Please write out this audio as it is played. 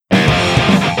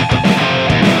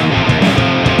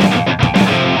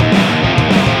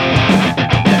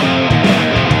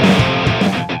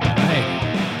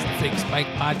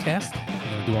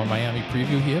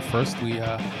preview here. First,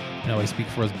 I speak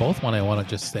for us both when I want to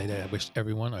just say that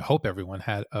I hope everyone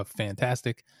had a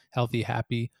fantastic, healthy,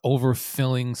 happy,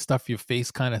 overfilling, stuff your face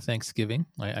kind of Thanksgiving.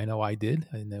 I know I did,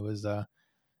 and it was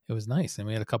nice. And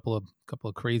we had a couple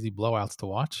of crazy blowouts to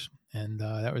watch, and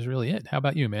that was really it. How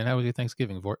about you, man? How was your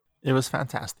Thanksgiving, Vort? It was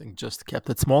fantastic. Just kept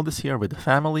it small this year with the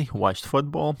family, watched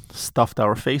football, stuffed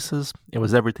our faces. It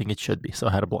was everything it should be, so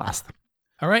I had a blast.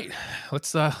 All right,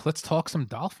 let's talk some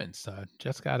Dolphins.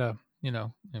 Just gotta,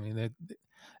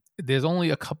 there's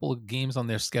only a couple of games on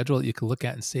their schedule that you could look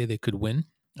at and say they could win.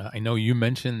 I know you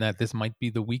mentioned that this might be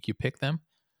the week you pick them.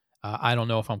 I don't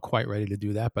know if I'm quite ready to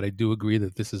do that, but I do agree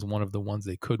that this is one of the ones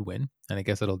they could win, and I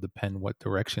guess it'll depend what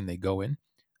direction they go in.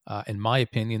 In my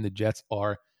opinion, the Jets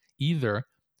are either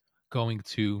going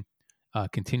to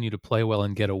continue to play well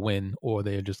and get a win, or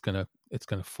they're just it's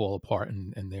gonna fall apart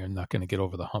and they're not going to get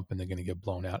over the hump and they're going to get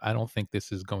blown out. I don't think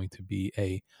this is going to be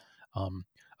a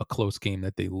close game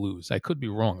that they lose. I could be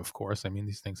wrong, of course. I mean,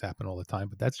 these things happen all the time,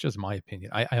 but that's just my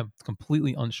opinion. I am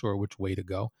completely unsure which way to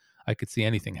go. I could see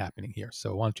anything happening here.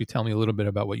 So why don't you tell me a little bit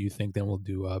about what you think? Then we'll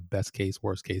do best case,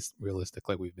 worst case, realistic,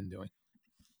 like we've been doing.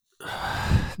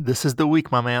 This is the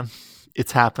week, my man.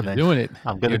 It's happening. You're doing it.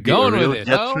 I'm going to be going a real with it.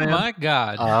 Jet Oh fan. My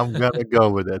God. I'm going to go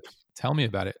with it. Tell me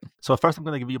about it. So first, I'm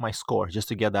going to give you my score just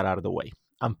to get that out of the way.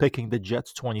 I'm picking the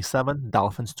Jets 27,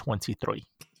 Dolphins 23.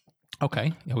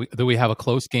 Okay. Do we have a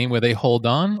close game where they hold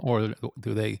on, or is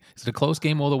it a close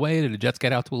game all the way? Did the Jets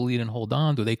get out to a lead and hold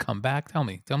on? Do they come back? Tell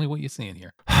me what you're seeing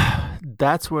here.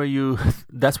 That's where you're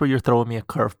throwing me a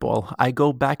curveball. I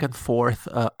go back and forth.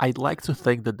 I'd like to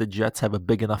think that the Jets have a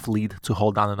big enough lead to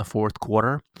hold on in the fourth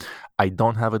quarter. I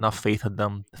don't have enough faith in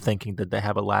them thinking that they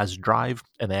have a last drive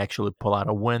and they actually pull out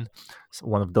a win. It's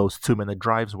one of those 2-minute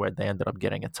drives where they ended up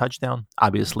getting a touchdown.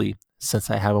 Obviously, since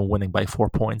I have them winning by 4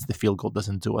 points, the field goal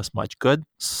doesn't do us much good.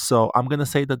 So I'm going to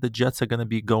say that the Jets are going to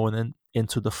be going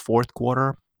into the fourth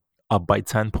quarter up by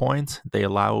 10 points. They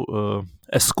allow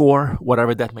a score,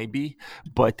 whatever that may be.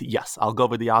 But yes, I'll go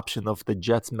with the option of the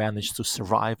Jets manage to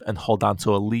survive and hold on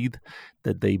to a lead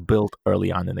that they built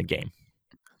early on in the game.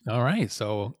 All right.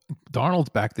 So Darnold's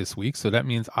back this week. So that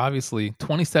means obviously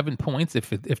 27 points.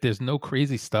 If there's no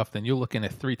crazy stuff, then you're looking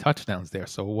at 3 touchdowns there.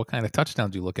 So what kind of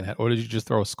touchdowns are you looking at? Or did you just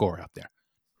throw a score out there?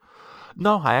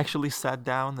 No, I actually sat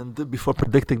down and before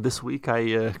predicting this week, I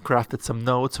crafted some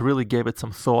notes, really gave it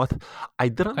some thought. I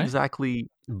didn't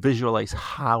exactly visualize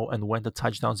how and when the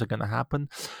touchdowns are going to happen,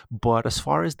 but as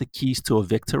far as the keys to a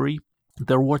victory,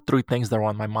 there were 3 things that were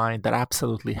on my mind that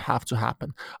absolutely have to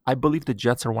happen. I believe the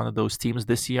Jets are one of those teams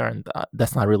this year, and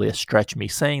that's not really a stretch me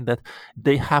saying that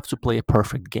they have to play a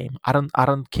perfect game. I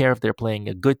don't care if they're playing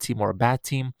a good team or a bad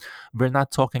team. We're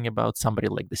not talking about somebody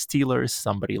like the Steelers,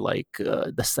 somebody like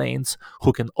the Saints,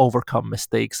 who can overcome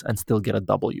mistakes and still get a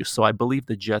W. So I believe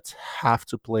the Jets have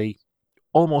to play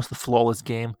almost a flawless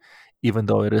game, even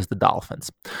though it is the Dolphins.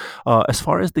 As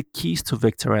far as the keys to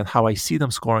victory and how I see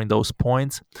them scoring those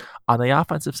points, on the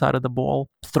offensive side of the ball,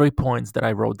 3 points that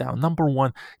I wrote down. Number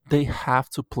 1, they have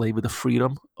to play with the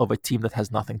freedom of a team that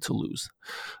has nothing to lose.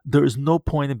 There is no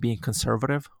point in being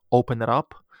conservative. Open it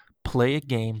up, play a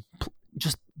game,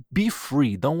 just be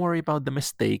free. Don't worry about the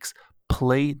mistakes.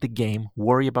 Play the game.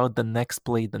 Worry about the next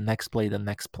play, the next play, the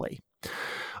next play.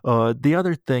 The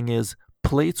other thing is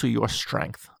play to your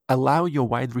strength. Allow your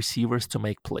wide receivers to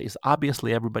make plays.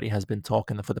 Obviously, everybody has been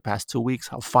talking for the past 2 weeks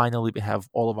how finally we have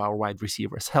all of our wide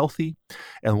receivers healthy.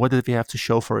 And what did we have to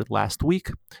show for it last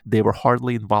week? They were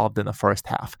hardly involved in the first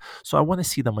half. So I want to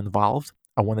see them involved.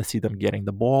 I want to see them getting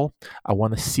the ball. I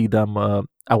want to see them.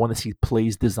 I want to see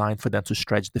plays designed for them to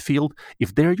stretch the field.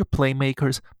 If they're your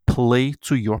playmakers, play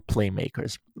to your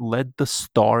playmakers. Let the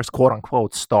stars, quote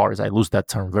unquote stars, I use that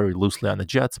term very loosely on the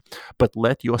Jets, but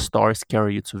let your stars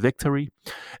carry you to victory.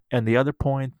 And the other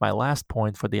point, my last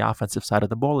point for the offensive side of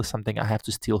the ball, is something I have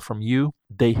to steal from you.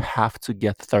 They have to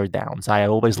get third downs. I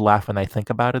always laugh when I think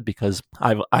about it because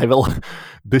I will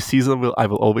this season I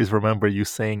will always remember you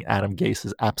saying Adam Gase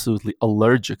is absolutely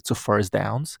allergic to first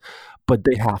downs, but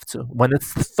they have to. When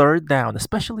it's the third down,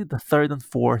 especially the 3rd and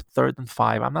 4, 3rd and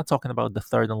 5, I'm not talking about the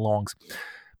 3rd and longs.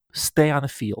 Stay on the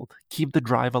field. Keep the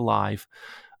drive alive.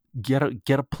 Get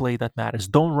a play that matters.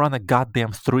 Don't run a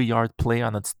goddamn 3-yard play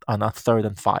on a 3rd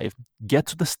and 5. Get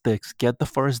to the sticks. Get the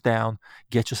first down.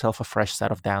 Get yourself a fresh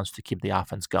set of downs to keep the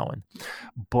offense going.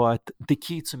 But the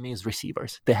key to me is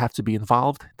receivers. They have to be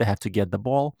involved. They have to get the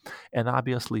ball. And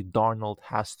obviously, Darnold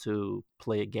has to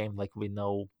play a game like we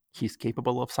know he's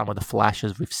capable of, some of the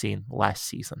flashes we've seen last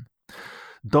season.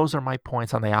 Those are my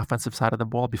points on the offensive side of the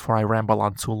ball. Before I ramble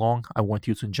on too long, I want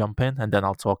you to jump in, and then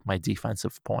I'll talk my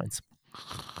defensive points.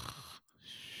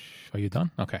 Are you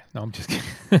done? Okay. No, I'm just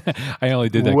kidding. I only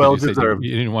did that because Well you said you, deserved.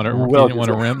 you didn't want to. You Well didn't want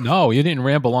to deserved. No, you didn't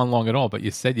ramble on long at all. But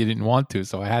you said you didn't want to,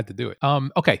 so I had to do it.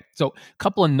 Okay. So a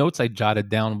couple of notes I jotted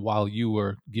down while you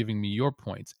were giving me your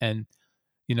points, and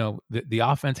the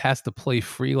offense has to play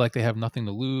free, like they have nothing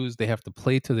to lose. They have to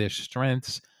play to their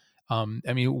strengths. I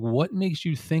mean, what makes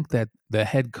you think that the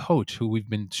head coach, who we've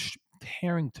been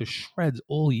tearing to shreds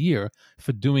all year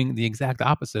for doing the exact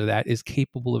opposite of that, is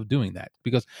capable of doing that?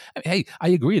 Because hey, I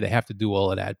agree they have to do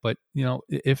all of that, but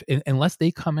if unless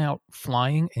they come out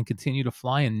flying and continue to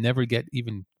fly and never get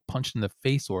even punched in the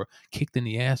face or kicked in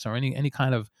the ass or any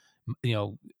kind of you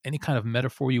know any kind of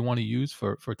metaphor you want to use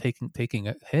for taking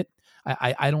a hit,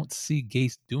 I don't see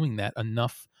Gase doing that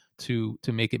enough to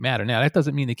make it matter. Now that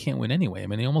doesn't mean they can't win anyway. I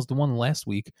mean, they almost won last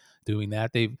week doing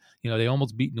that. They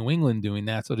almost beat New England doing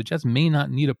that. So the Jets may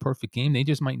not need a perfect game. They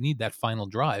just might need that final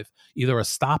drive, either a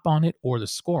stop on it or the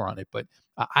score on it. But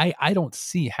I don't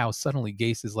see how suddenly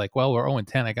Gase is like, well, we're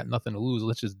 0-10. I got nothing to lose.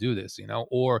 Let's just do this,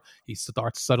 or he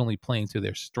starts suddenly playing to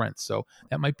their strengths. So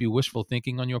that might be wishful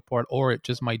thinking on your part, or it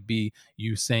just might be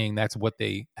you saying that's what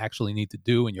they actually need to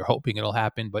do and you're hoping it'll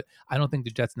happen. But I don't think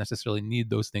the Jets necessarily need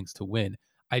those things to win.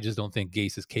 I just don't think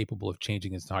Gase is capable of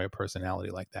changing his entire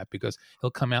personality like that, because he'll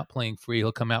come out playing free,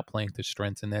 he'll come out playing to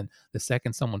strengths, and then the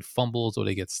second someone fumbles or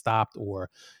they get stopped or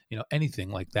anything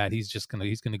like that, he's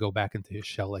gonna go back into his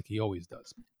shell like he always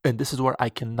does. And this is where I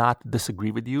cannot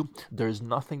disagree with you. There's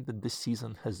nothing that this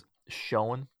season has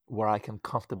shown where I can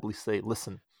comfortably say,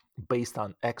 listen, based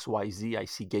on X, Y, Z, I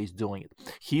see Gase doing it.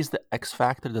 He's the X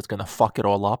factor that's going to fuck it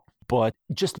all up. But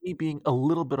just me being a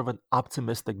little bit of an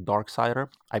optimistic dark sider,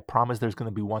 I promise there's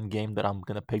going to be one game that I'm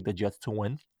going to pick the Jets to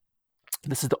win.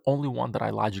 This is the only one that I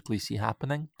logically see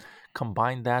happening.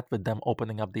 Combine that with them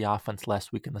opening up the offense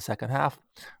last week in the second half.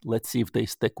 Let's see if they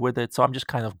stick with it. So I'm just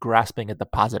kind of grasping at the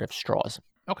positive straws.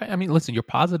 Okay, I mean, listen, your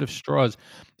positive straws,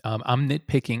 I'm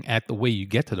nitpicking at the way you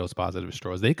get to those positive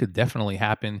straws. They could definitely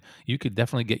happen. You could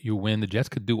definitely get your win. The Jets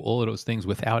could do all of those things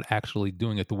without actually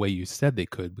doing it the way you said they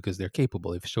could, because they're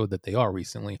capable. They've showed that they are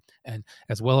recently. And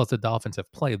as well as the Dolphins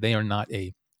have played, they are not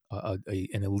an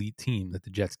elite team that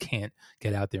the Jets can't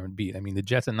get out there and beat. I mean, the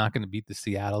Jets are not going to beat the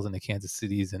Seattles and the Kansas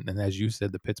Cities and as you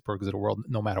said, the Pittsburghs of the world,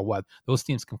 no matter what. Those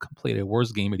teams can play their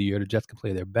worst game of the year. The Jets can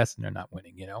play their best and they're not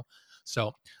winning.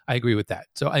 So I agree with that.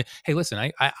 So hey, listen,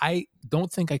 I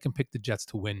don't think I can pick the Jets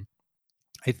to win.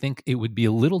 I think it would be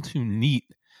a little too neat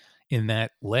in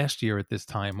that last year at this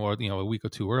time, or a week or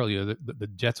two earlier, the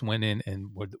Jets went in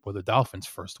and were the Dolphins'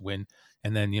 first win,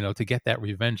 and then to get that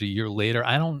revenge a year later,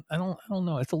 I don't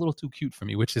know. It's a little too cute for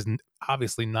me, which is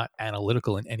obviously not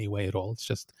analytical in any way at all.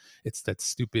 It's that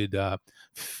stupid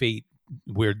fate.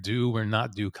 We're due, we're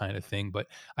not due kind of thing. But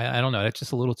I don't know. That's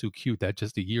just a little too cute that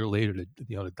just a year later,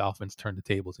 the Dolphins turn the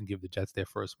tables and give the Jets their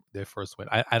first win.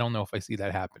 I don't know if I see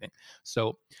that happening.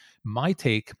 So my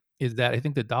take is that I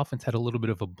think the Dolphins had a little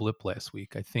bit of a blip last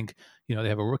week. I think, they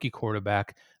have a rookie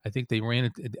quarterback. I think they ran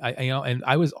it. And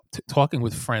I was talking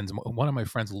with friends. One of my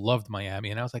friends loved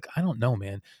Miami, and I was like, I don't know,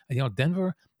 man.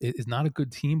 Denver is not a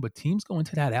good team, but teams go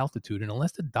into that altitude, and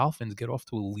unless the Dolphins get off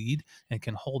to a lead and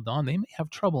can hold on, they may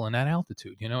have trouble in that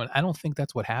altitude. And I don't think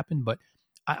that's what happened, but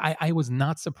I was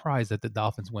not surprised that the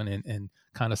Dolphins went in and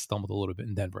kind of stumbled a little bit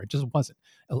in Denver. It just wasn't.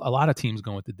 A lot of teams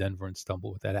go into Denver and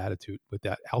stumble with that attitude, with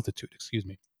that altitude, excuse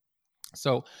me.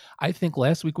 So I think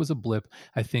last week was a blip.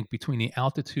 I think between the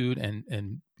altitude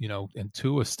and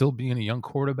Tua still being a young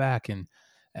quarterback, and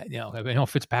I know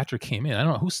Fitzpatrick came in. I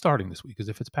don't know who's starting this week. Is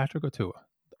it Fitzpatrick or Tua?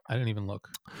 I didn't even look.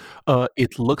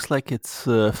 It looks like it's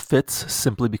Fitz,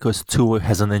 simply because Tua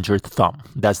has an injured thumb.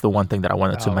 That's the one thing that I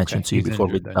wanted to mention Okay. to you He's before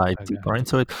we injured then. dive I deeper got you.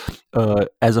 into it.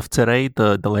 As of today,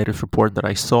 the latest report that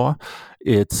I saw,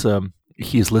 it's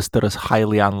he's listed as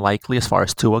highly unlikely as far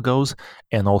as Tua goes,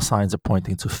 and all signs are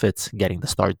pointing to Fitz getting the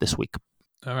start this week.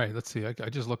 All right, let's see. I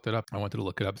just looked it up. I wanted to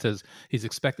look it up. It says he's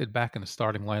expected back in the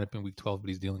starting lineup in week 12, but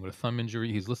he's dealing with a thumb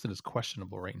injury. He's listed as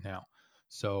questionable right now.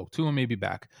 So Tua may be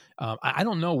back. I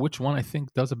don't know which one I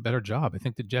think does a better job. I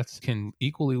think the Jets can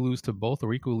equally lose to both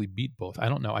or equally beat both. I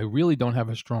don't know. I really don't have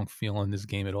a strong feel in this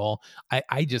game at all.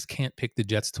 I just can't pick the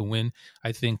Jets to win.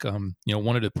 I think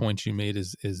one of the points you made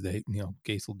is that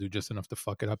Gase will do just enough to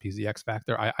fuck it up. He's the X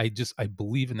factor. I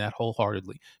believe in that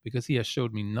wholeheartedly, because he has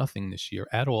showed me nothing this year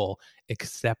at all,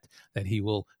 except that he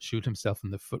will shoot himself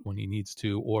in the foot when he needs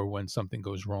to or when something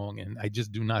goes wrong. And I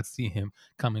just do not see him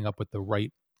coming up with the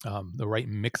right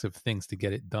mix of things to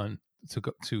get it done to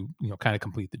kind of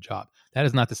complete the job. That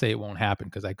is not to say it won't happen,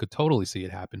 because I could totally see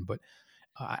it happen, but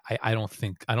I don't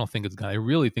think it's gonna. I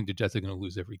really think the Jets are going to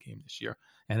lose every game this year,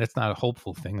 and it's not a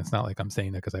hopeful thing. It's not like I'm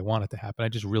saying that because I want it to happen. I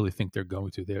just really think they're going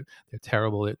to. They're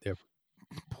terrible. They're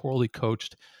poorly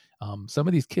coached. Some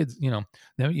of these kids, you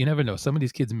never know. Some of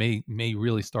these kids may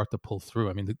really start to pull through.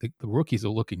 I mean, the rookies are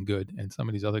looking good, and some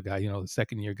of these other guys, the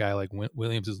second year guy like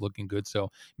Williams is looking good.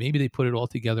 So maybe they put it all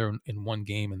together in one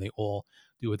game, and they all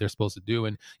do what they're supposed to do.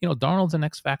 And Darnold's an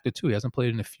X factor too. He hasn't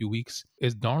played in a few weeks.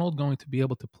 Is Darnold going to be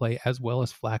able to play as well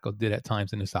as Flacco did at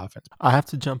times in this offense? I have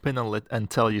to jump in and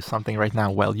tell you something right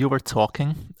now. While you were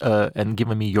talking and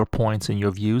giving me your points and your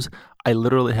views, I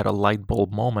literally had a light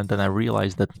bulb moment, and I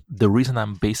realized that the reason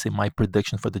I'm basing my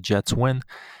prediction for the Jets win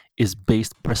is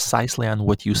based precisely on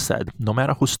what you said. No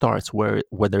matter who starts,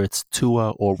 whether it's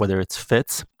Tua or whether it's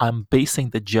Fitz, I'm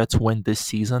basing the Jets win this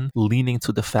season leaning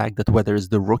to the fact that whether it's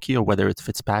the rookie or whether it's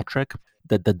Fitzpatrick,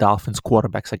 that the Dolphins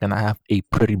quarterbacks are going to have a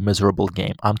pretty miserable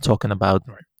game. I'm talking about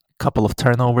couple of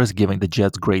turnovers, giving the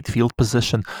Jets great field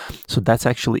position. So that's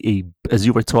actually as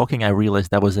you were talking, I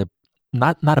realized that was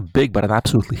not a big, but an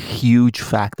absolutely huge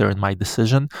factor in my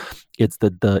decision. It's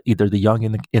that either the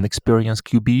young inexperienced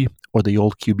QB or the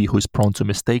old QB who's prone to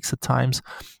mistakes at times,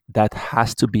 that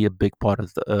has to be a big part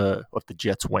of the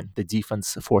Jets win. The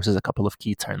defense forces a couple of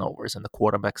key turnovers, and the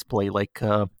quarterbacks play like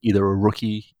either a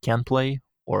rookie can play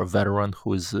or a veteran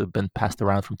who's been passed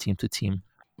around from team to team.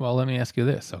 Well, let me ask you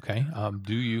this, okay?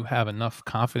 Do you have enough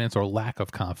confidence or lack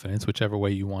of confidence, whichever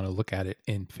way you want to look at it,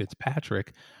 in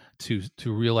Fitzpatrick to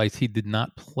realize he did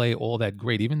not play all that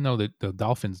great? Even though the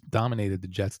Dolphins dominated the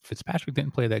Jets, Fitzpatrick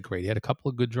didn't play that great. He had a couple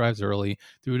of good drives early,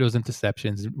 threw those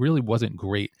interceptions. It really wasn't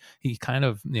great. He kind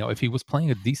of, if he was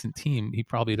playing a decent team, he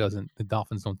probably doesn't. The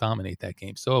Dolphins don't dominate that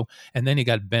game. So, and then he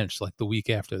got benched like the week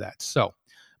after that. So,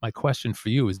 my question for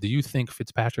you is, do you think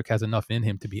Fitzpatrick has enough in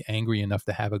him to be angry enough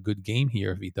to have a good game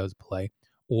here if he does play?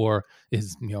 Or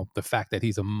is the fact that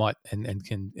he's a mutt and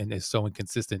is so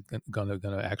inconsistent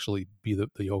gonna actually be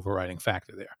the overriding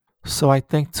factor there? So I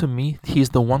think, to me, he's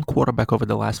the one quarterback over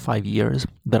the last 5 years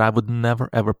that I would never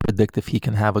ever predict if he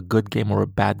can have a good game or a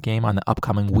bad game on the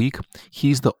upcoming week.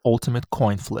 He's the ultimate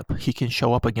coin flip. He can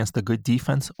show up against a good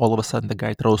defense. All of a sudden, the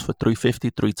guy throws for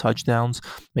 350, 3 touchdowns,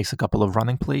 makes a couple of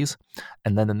running plays.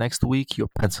 And then the next week,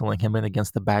 you're penciling him in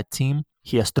against a bad team.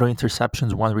 He has 3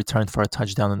 interceptions, 1 return for a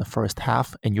touchdown in the first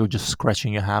half, and you're just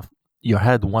scratching your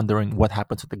head wondering what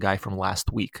happened to the guy from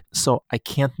last week. So I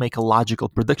can't make a logical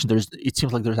prediction. It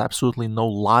seems like there's absolutely no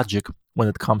logic when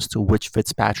it comes to which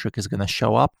Fitzpatrick is going to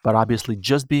show up. But obviously,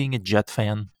 just being a Jet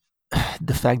fan,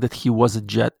 the fact that he was a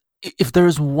Jet, if there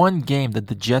is one game that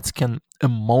the Jets can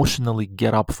emotionally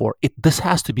get up for, this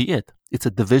has to be it. It's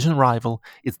a division rival.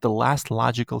 It's the last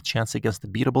logical chance against the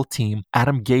beatable team.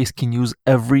 Adam Gase can use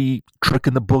every trick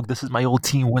in the book. This is my old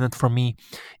team. Win it for me.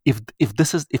 If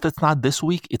it's not this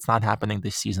week, it's not happening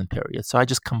this season, period. So I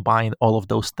just combine all of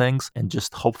those things, and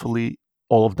just hopefully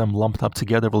all of them lumped up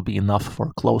together will be enough for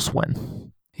a close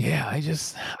win. Yeah,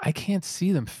 I can't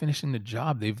see them finishing the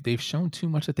job. They've shown too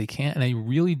much that they can't, and I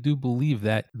really do believe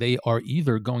that they are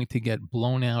either going to get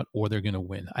blown out or they're going to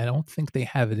win. I don't think they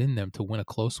have it in them to win a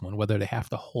close one, whether they have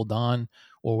to hold on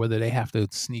or whether they have to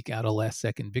sneak out a last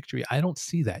second victory. I don't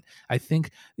see that. I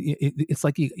think it's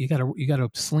like you got a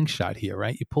slingshot here,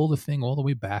 right? You pull the thing all the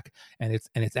way back, and it's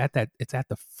at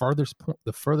the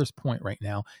furthest point right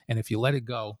now. And if you let it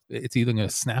go, it's either going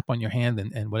to snap on your hand,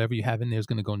 and whatever you have in there is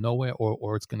going to go nowhere,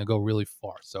 or it's going to go really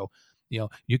far. So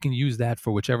you can use that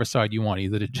for whichever side you want,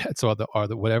 either the Jets or the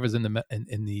whatever's in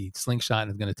the slingshot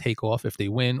and is going to take off if they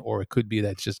win, or it could be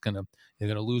that they're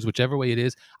going to lose. Whichever way it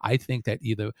is, I think that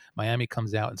either Miami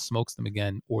comes out and smokes them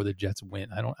again, or the Jets win.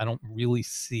 I don't really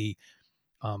see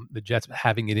the Jets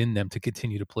having it in them to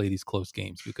continue to play these close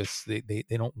games, because they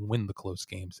don't win the close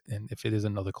games. And if it is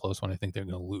another close one, I think they're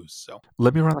going to lose. So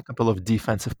let me run a couple of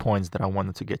defensive points that I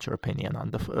wanted to get your opinion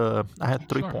on. I had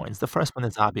 3 Sure. points. The first one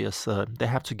is obvious. They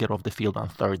have to get off the field on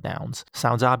 3rd downs.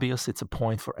 Sounds obvious. It's a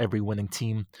point for every winning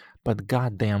team. But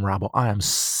goddamn, Rabo, I am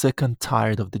sick and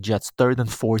tired of the Jets 3rd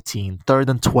and 14, 3rd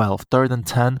and 12, 3rd and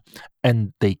 10,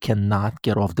 and they cannot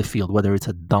get off the field, whether it's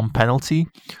a dumb penalty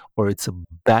or it's a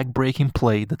back-breaking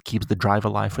play that keeps the drive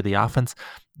alive for the offense.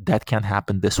 That can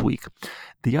happen this week.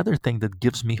 The other thing that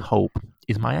gives me hope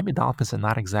is Miami Dolphins are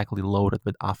not exactly loaded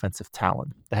with offensive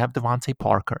talent. They have Devontae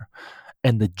Parker,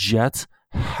 and the Jets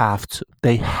have to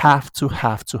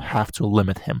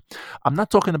limit him. I'm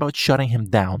not talking about shutting him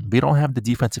down. We don't have the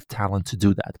defensive talent to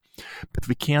do that. But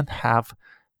we can't have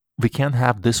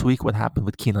this week what happened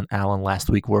with Keenan Allen last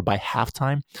week, where by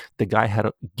halftime, the guy had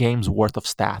a game's worth of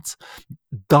stats.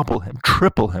 Double him,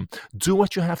 triple him. Do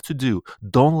what you have to do.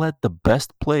 Don't let the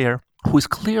best player who is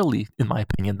clearly, in my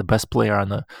opinion, the best player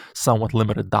on a somewhat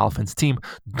limited Dolphins team,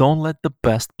 don't let the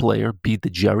best player beat the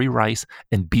Jerry Rice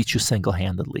and beat you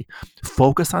single-handedly.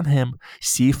 Focus on him.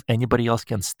 See if anybody else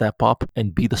can step up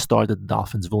and be the star that the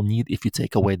Dolphins will need if you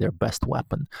take away their best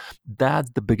weapon.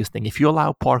 That's the biggest thing. If you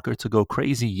allow Parker to go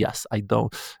crazy, yes, I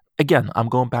don't. Again, I'm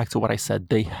going back to what I said.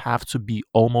 They have to be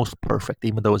almost perfect.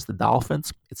 Even though it's the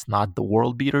Dolphins, it's not the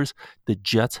world beaters. The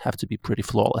Jets have to be pretty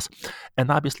flawless. And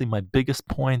obviously, my biggest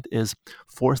point is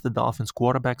force the Dolphins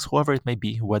quarterbacks, whoever it may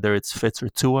be, whether it's Fitz or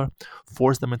Tua,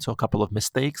 force them into a couple of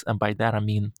mistakes. And by that, I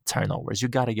mean turnovers. You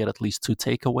got to get at least 2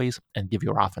 takeaways and give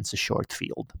your offense a short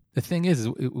field. The thing is,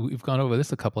 we've gone over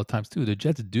this a couple of times too. The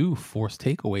Jets do force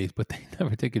takeaways, but they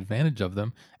never take advantage of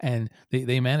them, and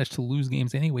they manage to lose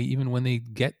games anyway, even when they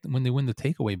win the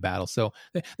takeaway battle. So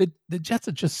the Jets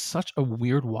are just such a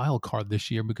weird wild card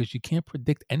this year because you can't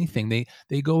predict anything.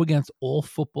 They go against all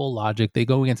football logic. They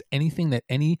go against anything that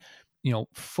any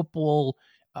football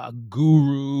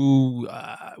guru,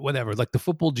 whatever, like the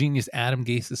football genius Adam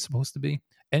Gase is supposed to be.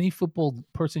 Any football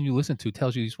person you listen to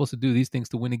tells you you're supposed to do these things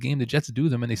to win a game. The Jets do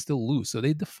them and they still lose. So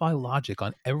they defy logic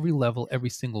on every level, every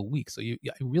single week. So I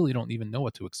really don't even know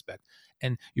what to expect.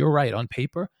 And you're right. On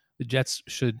paper, the Jets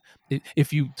should,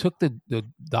 if you took the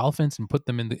Dolphins and put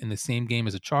them in the same game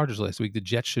as the Chargers last week, the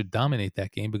Jets should dominate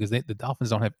that game because the Dolphins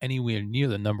don't have anywhere near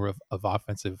the number of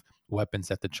offensive weapons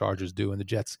that the Chargers do. And the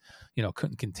Jets,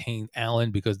 couldn't contain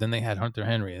Allen because then they had Hunter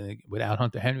Henry. And without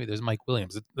Hunter Henry, there's Mike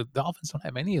Williams. The Dolphins don't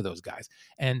have any of those guys.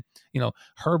 And,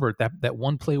 Herbert, that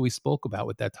one play we spoke about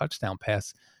with that touchdown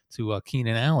pass to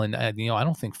Keenan Allen, I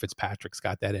don't think Fitzpatrick's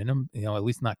got that in him, at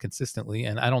least not consistently.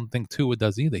 And I don't think Tua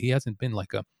does either. He hasn't been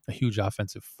like a huge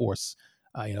offensive force.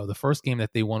 The first game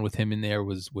that they won with him in there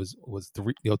was 2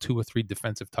 or 3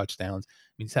 defensive touchdowns. I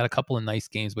mean, he's had a couple of nice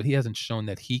games, but he hasn't shown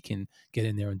that he can get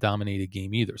in there and dominate a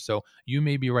game either. So you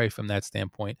may be right from that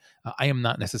standpoint. I am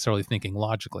not necessarily thinking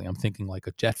logically. I'm thinking like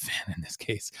a Jet fan in this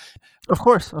case. Of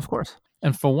course, of course.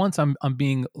 And for once, I'm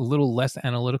being a little less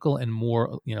analytical and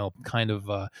more, kind of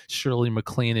Shirley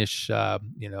MacLaine-ish,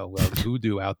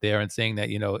 voodoo out there, and saying that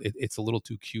it's a little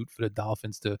too cute for the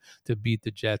Dolphins to beat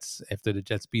the Jets after the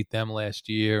Jets beat them last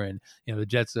year, and the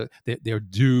Jets they're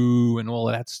due and all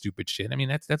of that stupid shit. I mean,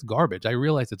 that's garbage. I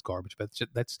realize it's garbage, but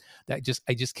I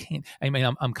just can't. I mean,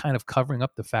 I'm kind of covering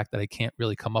up the fact that I can't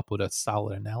really come up with a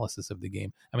solid analysis of the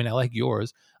game. I mean, I like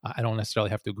yours. I don't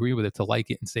necessarily have to agree with it to like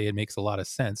it and say it makes a lot of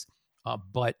sense.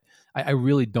 But I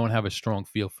really don't have a strong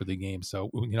feel for the game. So,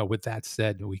 with that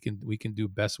said, we can do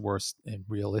best, worst, and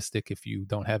realistic. If you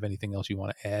don't have anything else you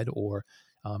want to add, or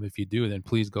if you do, then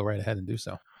please go right ahead and do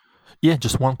so. Yeah,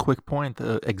 just one quick point.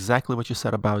 Exactly what you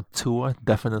said about Tua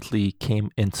definitely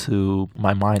came into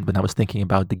my mind when I was thinking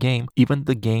about the game. Even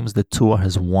the games that Tua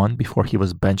has won before he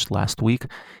was benched last week,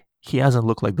 he hasn't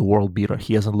looked like the world beater.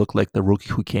 He hasn't looked like the rookie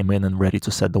who came in and ready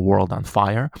to set the world on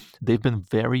fire. They've been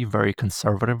very, very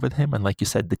conservative with him. And like you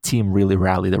said, the team really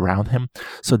rallied around him.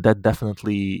 So that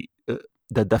definitely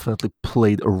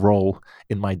played a role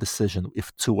in my decision.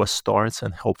 If Tua starts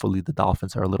and hopefully the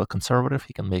Dolphins are a little conservative,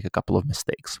 he can make a couple of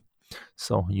mistakes.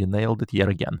 So you nailed it yet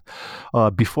again.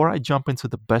 Before I jump into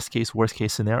the best case, worst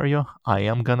case scenario, I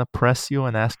am going to press you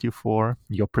and ask you for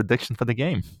your prediction for the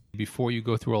game. Before you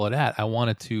go through all of that, I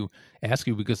wanted to ask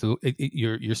you, because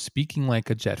you're speaking like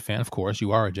a Jet fan. Of course,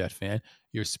 you are a Jet fan.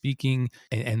 You're speaking,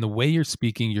 and the way you're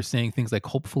speaking, you're saying things like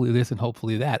hopefully this and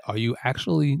hopefully that. Are you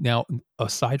actually now,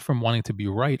 aside from wanting to be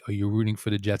right, are you rooting for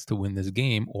the Jets to win this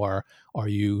game, or are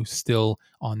you still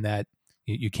on that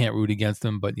you can't root against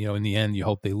them, but in the end you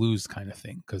hope they lose kind of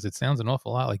thing? Because it sounds an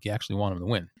awful lot like you actually want them to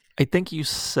win. I think you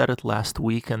said it last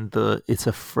week, and it's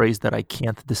a phrase that I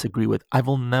can't disagree with. I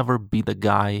will never be the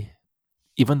guy,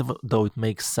 even though it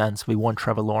makes sense. We want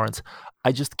Trevor Lawrence.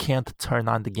 I just can't turn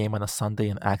on the game on a Sunday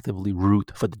and actively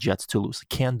root for the Jets to lose.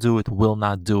 Can't do it, will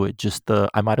not do it. Just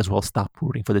I might as well stop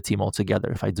rooting for the team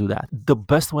altogether if I do that. The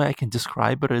best way I can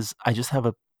describe it is I just have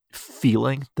a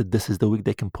feeling that this is the week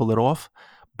they can pull it off.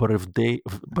 But if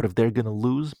they're gonna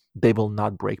lose, they will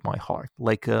not break my heart.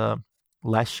 Like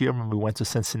last year when we went to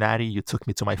Cincinnati, you took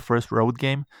me to my first road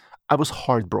game. I was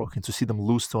heartbroken to see them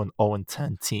lose to an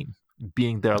 0-10 team.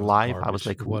 Being there live, garbage. I was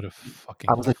like, what a fucking!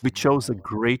 I was like, we chose a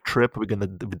great trip. We're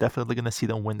definitely gonna see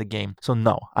them win the game. So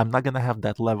no, I'm not gonna have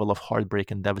that level of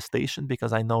heartbreak and devastation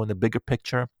because I know in the bigger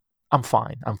picture, I'm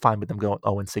fine. I'm fine with them going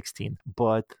 0-16.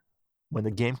 But when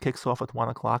the game kicks off at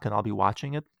 1:00 and I'll be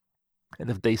watching it, and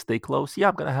if they stay close, yeah,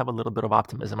 I'm going to have a little bit of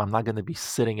optimism. I'm not going to be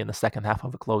sitting in the second half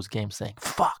of a close game saying,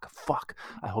 fuck,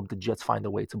 I hope the Jets find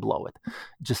a way to blow it.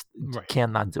 Just Right.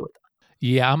 cannot do it.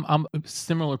 Yeah, I'm a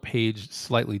similar page,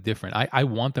 slightly different. I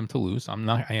want them to lose. I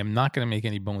am not gonna make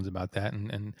any bones about that,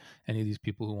 and any of these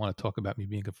people who wanna talk about me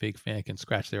being a fake fan can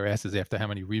scratch their asses after how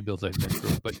many rebuilds I've been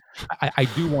through. But I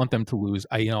do want them to lose.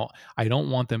 I don't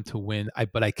want them to win,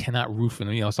 but I cannot root for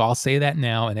them, so I'll say that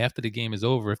now, and after the game is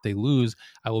over, if they lose,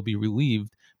 I will be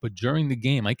relieved. But during the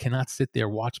game, I cannot sit there,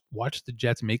 watch the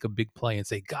Jets make a big play and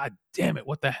say, "God damn it,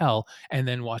 what the hell?" And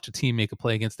then watch a team make a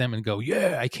play against them and go,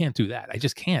 "Yeah, I can't do that. I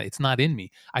just can't. It's not in me."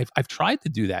 I've tried to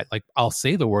do that. Like, I'll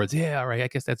say the words, "Yeah, all right, I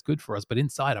guess that's good for us," but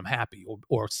inside I'm happy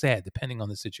or sad, depending on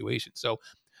the situation. So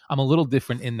I'm a little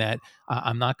different in that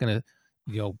I'm not gonna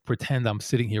pretend I'm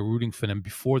sitting here rooting for them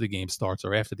before the game starts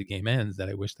or after the game ends that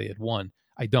I wish they had won.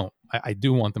 I don't. I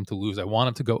do want them to lose. I want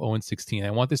them to go 0-16. I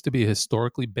want this to be a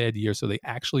historically bad year so they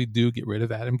actually do get rid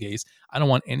of Adam Gase. I don't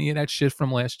want any of that shit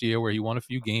from last year where he won a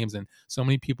few games and so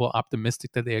many people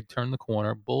optimistic that they had turned the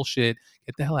corner. Bullshit.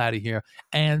 Get the hell out of here.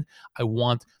 And I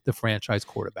want the franchise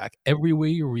quarterback. Everywhere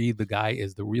you read, the guy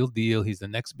is the real deal. He's the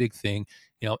next big thing.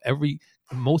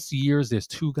 Most years there's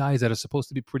two guys that are supposed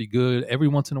to be pretty good. Every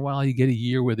once in a while you get a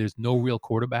year where there's no real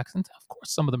quarterbacks, and of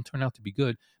course some of them turn out to be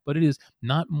good, but it is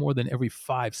not more than every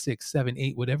 5, 6, 7,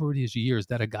 8, whatever it is years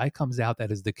that a guy comes out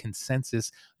that is the consensus,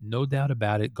 no doubt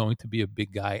about it, going to be a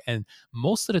big guy. And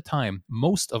most of the time,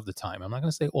 I'm not going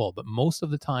to say all, but most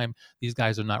of the time these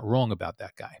guys are not wrong about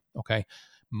that guy. Okay,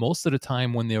 most of the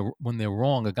time when they're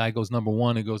wrong, a guy goes number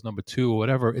one, it goes number two, or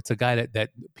whatever. It's a guy that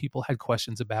people had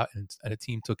questions about, and a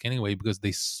team took anyway because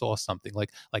they saw something.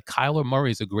 Like Kyler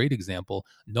Murray is a great example.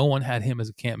 No one had him as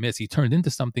a can't miss. He turned into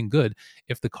something good.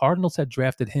 If the Cardinals had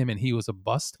drafted him and he was a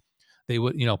bust, they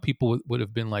would, people would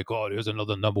have been like, "Oh, there's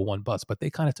another number one bust." But they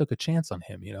kind of took a chance on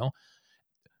him.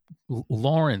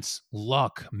 Lawrence,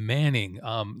 Luck, Manning,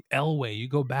 Elway, you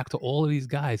go back to all of these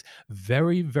guys.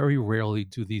 Very, very rarely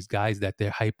do these guys that they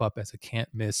hype up as a can't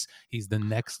miss, he's the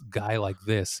next guy like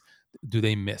this, do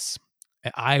they miss.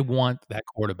 I want that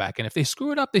quarterback. And if they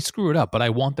screw it up, they screw it up. But I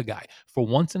want the guy. For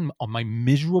once in my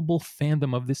miserable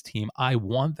fandom of this team, I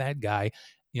want that guy.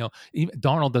 Even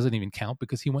Darnold doesn't even count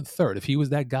because he went third. If he was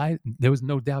that guy, there was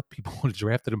no doubt people would have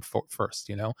drafted him first.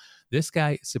 This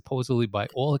guy is supposedly, by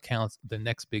all accounts, the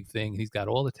next big thing. He's got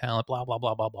all the talent, blah, blah,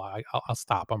 blah, blah, blah. I'll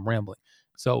stop. I'm rambling.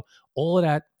 So all of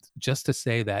that just to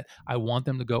say that I want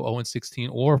them to go 0-16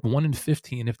 or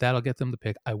 1-15 if that'll get them to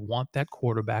pick. I want that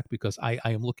quarterback because I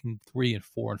am looking 3 and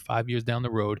 4 and 5 years down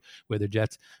the road where the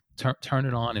Jets turn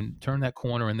it on and turn that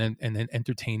corner and then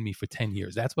entertain me for 10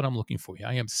 years. That's what I'm looking for.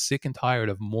 I am sick and tired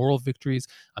of moral victories.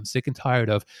 I'm sick and tired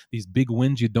of these big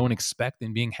wins you don't expect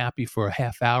and being happy for a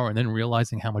half hour and then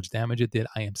realizing how much damage it did.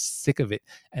 I am sick of it.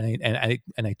 And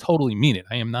I totally mean it.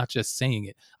 I am not just saying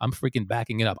it. I'm freaking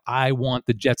backing it up. I want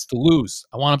the Jets to lose.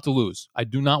 I want them to lose. I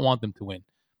do not want them to win.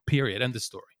 Period. End of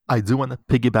story. I do want to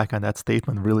piggyback on that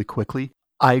statement really quickly.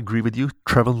 I agree with you.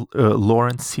 Trevor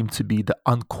Lawrence seemed to be the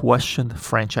unquestioned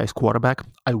franchise quarterback.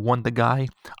 I want the guy.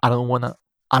 I don't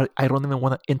even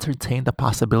want to entertain the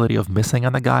possibility of missing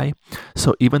on the guy.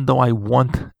 So even though I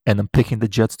want and I'm picking the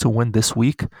Jets to win this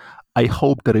week, I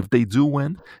hope that if they do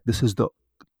win, this is the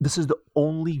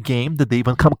only game that they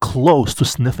even come close to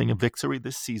sniffing a victory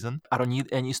this season. I don't need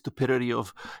any stupidity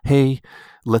of, hey,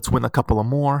 let's win a couple of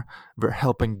more. We're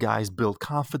helping guys build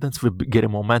confidence. We're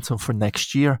getting momentum for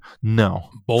next year. No.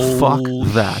 Bullshit. Fuck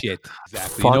that.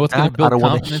 Exactly. You know what's going to build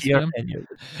confidence for them?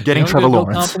 Getting Trevor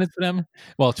Lawrence. Confidence for them?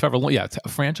 Well, Trevor, a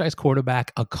franchise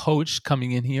quarterback, a coach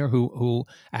coming in here who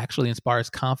actually inspires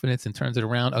confidence and turns it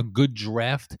around, a good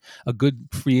draft, a good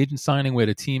free agent signing where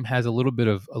the team has a little bit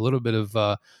of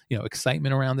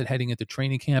excitement around it heading into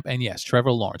training camp. And yes,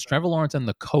 Trevor Lawrence and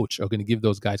the coach are going to give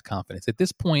those guys confidence. At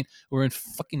this point, we're in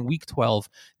fucking week 12.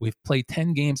 We've played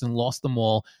 10 games and lost them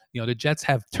all. The Jets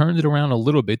have turned it around a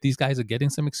little bit. These guys are getting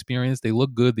some experience. They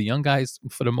look good. The young guys,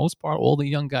 for the most part, all the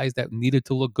young guys that needed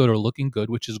to look good are looking good,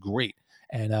 which is great.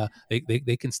 And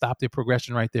they can stop their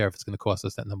progression right there if it's going to cost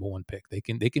us that number one pick. They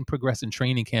can progress in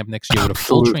training camp next year with a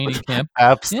full training camp.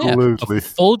 Absolutely. A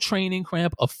full training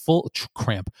camp, full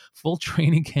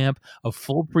training camp, a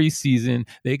full preseason.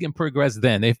 They can progress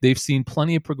then. They've seen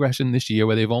plenty of progression this year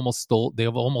where they've almost stole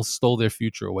their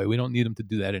future away. We don't need them to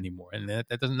do that anymore. And that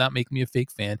does not make me a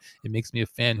fake fan. It makes me a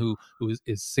fan who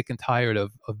is sick and tired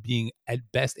of being at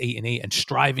best 8-8 and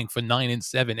striving for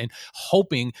 9-7 and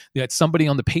hoping that somebody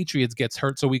on the Patriots gets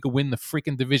hurt so we could win the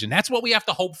freaking division. That's what we have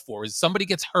to hope for, is somebody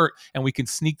gets hurt and we can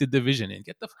sneak the division in.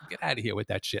 Get out of here with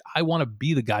that shit. I want to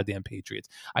be the goddamn Patriots.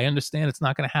 I understand it's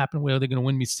not going to happen where they're going to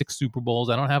win me 6 Super Bowls.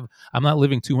 I'm not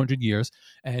living 200 years.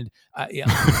 And I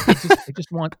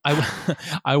just want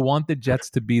I want the Jets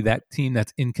to be that team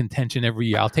that's in contention every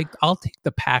year. I'll take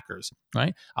the Packers,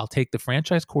 right? I'll take the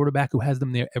franchise quarterback who has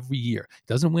them there every year.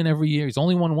 Doesn't win every year. He's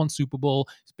only won 1 Super Bowl.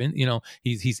 He's been,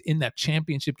 he's in that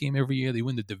championship game every year. They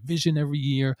win the division every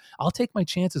year. I'll take my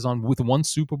chances with 1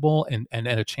 Super Bowl and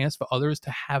a chance for others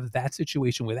to have that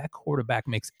situation where that quarterback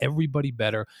makes everybody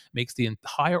better, makes the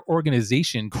entire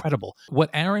organization credible. What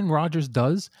Aaron Rodgers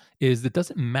does is it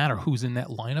doesn't matter who's in that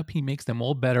lineup. He makes them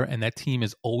all better, and that team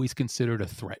is always considered a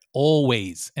threat.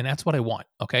 Always. And that's what I want,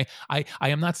 okay? I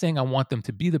am not saying I want them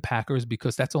to be the Packers,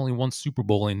 because that's only 1 Super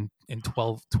Bowl in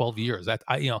 12 years.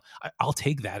 I'll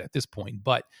take that at this point.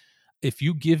 But if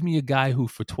you give me a guy who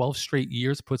for 12 straight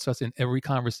years puts us in every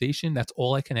conversation, that's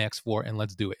all I can ask for, and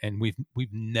let's do it. And we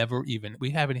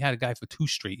haven't had a guy for 2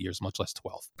 straight years, much less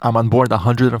 12. I'm on board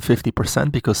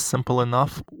 150%, because simple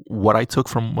enough, what I took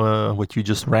from what you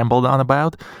just rambled on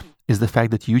about is the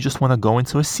fact that you just want to go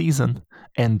into a season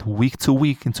and week to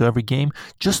week into every game,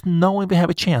 just knowing we have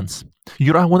a chance.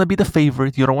 You don't want to be the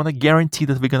favorite. You don't want to guarantee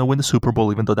that we're going to win the Super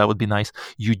Bowl, even though that would be nice.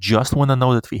 You just want to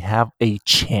know that we have a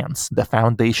chance. The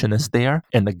foundation is there,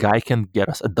 and the guy can get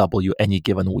us a W any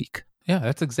given week. Yeah,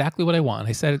 that's exactly what I want.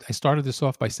 I started this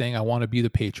off by saying I want to be the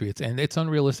Patriots, and it's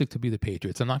unrealistic to be the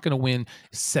Patriots. I'm not going to win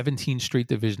 17 straight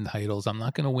division titles. I'm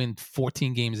not going to win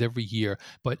 14 games every year.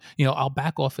 But, I'll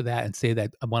back off of that and say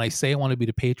that when I say I want to be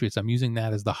the Patriots, I'm using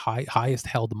that as the highest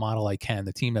held model I can,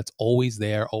 the team that's always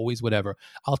there, always whatever.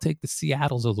 I'll take the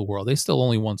Seattles of the world. They still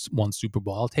only won 1 Super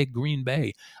Bowl. I'll take Green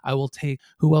Bay. I will take,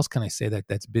 who else can I say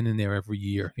that's been in there every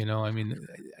year?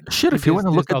 Shit, if you want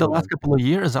to look at the last couple of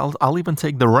years, I'll even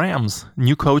take the Rams.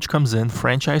 New coach comes in,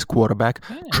 franchise quarterback,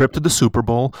 trip to the Super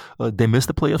Bowl. They missed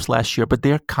the playoffs last year, but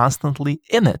they're constantly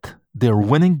in it. They're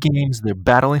winning games. They're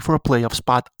battling for a playoff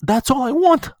spot. That's all I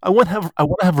want. I want to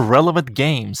have relevant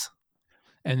games.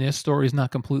 And their story is not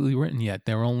completely written yet.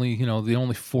 They're only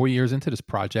 4 years into this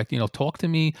project. Talk to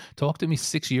me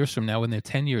 6 years from now when they're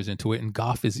 10 years into it, and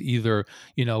Goff is either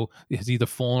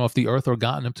fallen off the earth or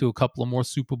gotten them to a couple of more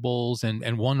Super Bowls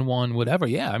and won one, whatever.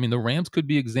 Yeah, the Rams could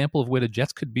be an example of where the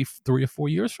Jets could be 3 or 4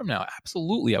 years from now.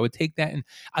 Absolutely, I would take that, and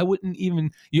I wouldn't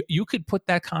even. You could put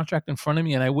that contract in front of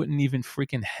me, and I wouldn't even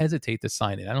freaking hesitate to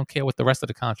sign it. I don't care what the rest of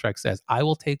the contract says. I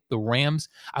will take the Rams.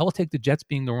 I will take the Jets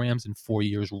being the Rams in 4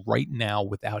 years right now,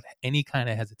 without any kind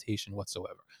of hesitation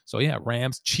whatsoever. So yeah,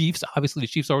 Rams, Chiefs. Obviously, the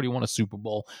Chiefs already won a Super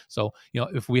Bowl. So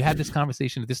if we had this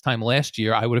conversation at this time last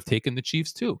year, I would have taken the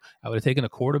Chiefs too. I would have taken a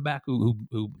quarterback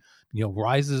who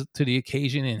rises to the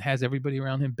occasion and has everybody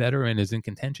around him better and is in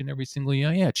contention every single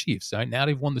year. Yeah, Chiefs. Right? Now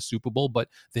they've won the Super Bowl, but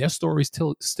their story's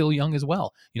still young as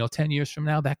well. 10 years from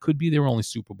now, that could be their only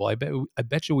Super Bowl. I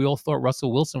bet you we all thought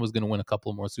Russell Wilson was going to win a couple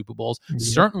of more Super Bowls. Yeah.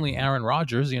 Certainly Aaron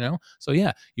Rodgers. So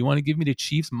yeah, you want to give me the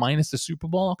Chiefs minus the Super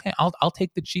Bowl? Okay, I'll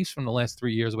take the Chiefs from the last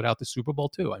 3 years without the Super Bowl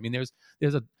too.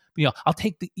 There's a I'll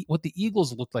take what the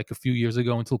Eagles looked like a few years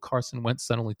ago until Carson Wentz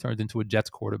suddenly turned into a Jets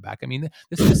quarterback.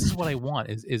 This is what I want.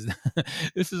 Is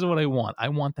this is what I want. I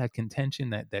want that contention,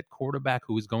 that quarterback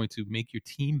who is going to make your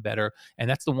team better. And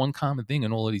that's the one common thing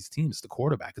in all of these teams, the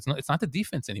quarterback. It's not the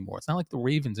defense anymore. It's not like the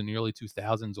Ravens in the early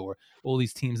 2000s or all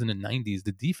these teams in the 90s.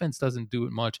 The defense doesn't do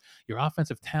it much. Your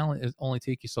offensive talent is only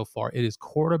take you so far. It is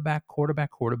quarterback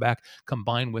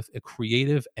combined with a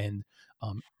creative,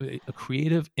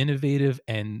 innovative,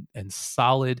 and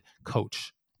solid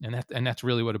coach. And that's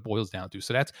really what it boils down to.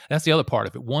 So that's the other part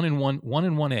of it. 1 and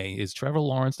 1A is Trevor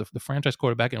Lawrence, the franchise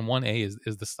quarterback, and 1A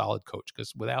is the solid coach.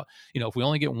 Because without, if we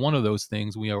only get one of those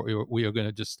things, we are going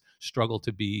to just struggle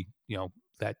to be,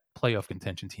 that playoff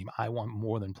contention team. I want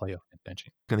more than playoff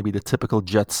contention. Going to be the typical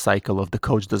Jets cycle of the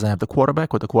coach doesn't have the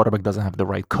quarterback, or the quarterback doesn't have the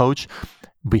right coach.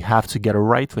 We have to get it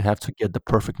right. We have to get the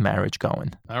perfect marriage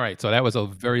going. All right. So that was a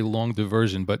very long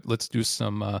diversion, but let's do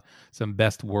some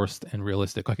best, worst, and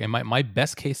realistic. Okay. My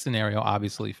best case scenario,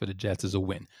 obviously, for the Jets is a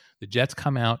win. The Jets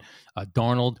come out.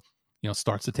 Darnold,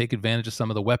 starts to take advantage of some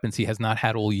of the weapons he has not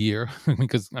had all year.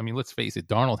 Because let's face it,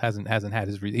 Darnold hasn't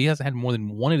had more than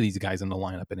one of these guys in the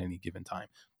lineup at any given time.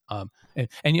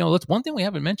 That's one thing we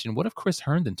haven't mentioned. What if Chris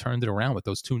Herndon turned it around with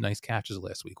those 2 nice catches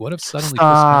last week? What if suddenly Chris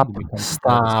Herndon becomes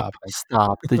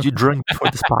Stop. Did you drink before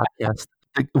this podcast?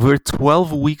 We're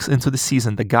 12 weeks into the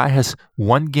season. The guy has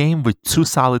 1 game with 2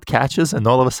 solid catches, and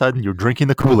all of a sudden you're drinking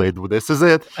the Kool-Aid. Well, this is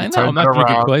it. I know. I'm not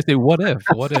drinking Kool-Aid. I say, what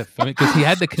if? Because he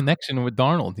had the connection with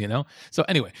Darnold, So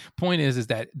anyway, point is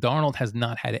that Darnold has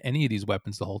not had any of these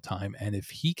weapons the whole time, and if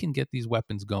he can get these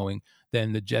weapons going,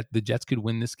 then the Jets could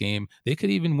win this game. They could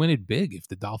even win it big if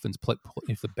the Dolphins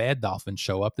if the bad Dolphins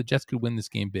show up. The Jets could win this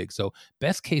game big. So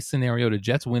best case scenario, the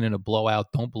Jets win in a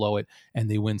blowout, don't blow it, and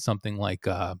they win something like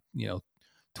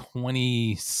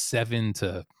 27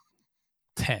 to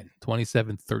 10,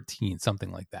 27-13,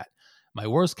 something like that. My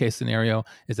worst case scenario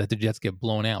is that the Jets get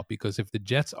blown out, because if the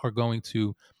Jets are going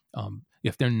to,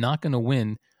 if they're not going to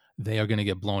win, they are going to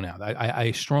get blown out.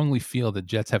 I strongly feel that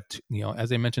Jets have,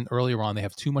 as I mentioned earlier on, they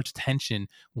have too much tension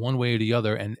one way or the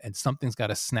other, and something's got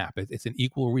to snap. It's an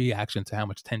equal reaction to how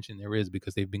much tension there is,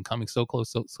 because they've been coming so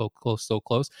close, so close, so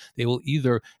close. They will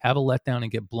either have a letdown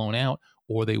and get blown out,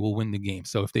 or they will win the game.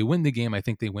 So if they win the game, I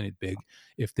think they win it big.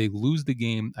 If they lose the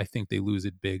game, I think they lose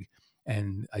it big.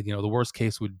 And the worst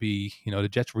case would be, the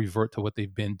Jets revert to what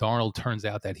they've been. Darnold turns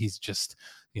out that he's just,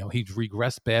 he's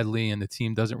regressed badly, and the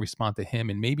team doesn't respond to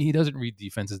him, and maybe he doesn't read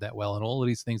defenses that well, and all of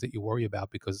these things that you worry about,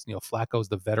 because Flacco's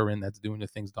the veteran that's doing the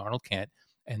things Darnold can't,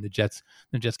 and the Jets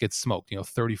get smoked,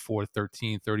 34-13,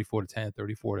 34-10,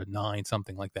 34-9,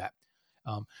 something like that.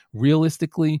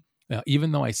 Realistically,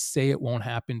 even though I say it won't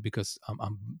happen because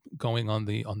I'm going on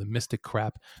the mystic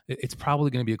crap, it's probably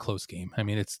going to be a close game. I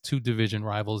mean, it's two division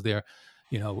rivals. They're,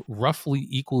 roughly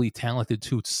equally talented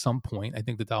to some point. I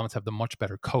think the Dolphins have the much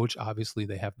better coach. Obviously,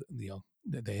 they have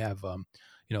a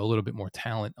little bit more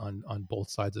talent on both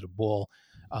sides of the ball.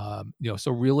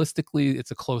 So realistically,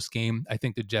 it's a close game. I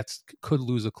think the Jets could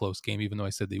lose a close game, even though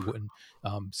I said they wouldn't.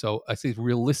 So I say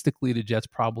realistically, the Jets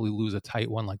probably lose a tight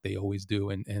one like they always do.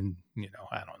 And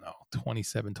I don't know,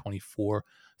 27-24,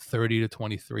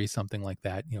 30-23, something like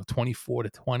that,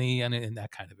 24-20, and in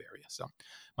that kind of area. So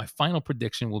my final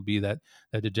prediction will be that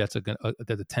the Jets are going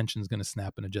that the tension is going to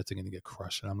snap and the Jets are going to get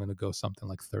crushed. And I'm going to go something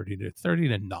like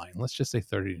 30-9. Let's just say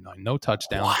 30-9. No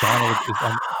touchdowns. Wow. Darnold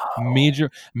is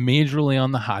majorly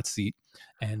on the hot seat,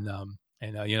 and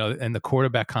the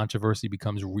quarterback controversy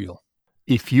becomes real.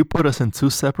 If you put us in two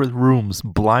separate rooms,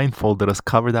 blindfolded us,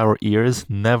 covered our ears,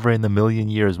 never in a million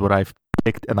years would I've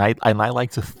picked. And I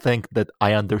like to think that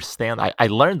I understand. I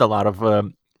learned a lot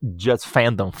of Jets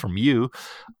fandom from you.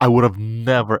 I would have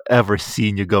never, ever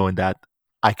seen you go in that.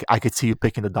 I could see you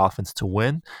picking the Dolphins to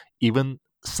win, even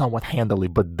somewhat handily.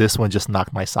 But this one just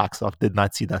knocked my socks off. Did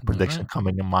not see that prediction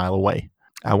coming a mile away.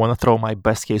 I want to throw my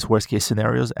best case, worst case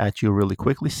scenarios at you really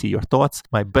quickly, see your thoughts.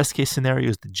 My best case scenario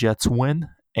is the Jets win,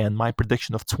 and my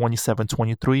prediction of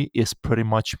 27-23 is pretty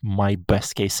much my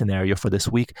best case scenario for this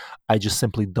week. I just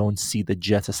simply don't see the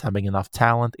Jets as having enough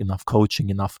talent, enough coaching,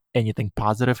 enough anything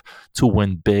positive to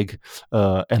win big.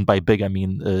 And by big, I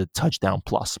mean touchdown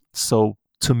plus. So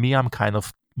to me,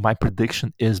 my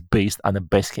prediction is based on a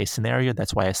best case scenario.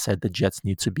 That's why I said the Jets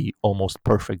need to be almost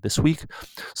perfect this week.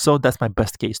 So that's my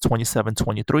best case,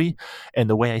 27-23. And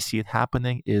the way I see it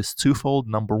happening is twofold.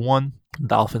 Number one,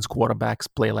 Dolphins quarterbacks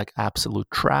play like absolute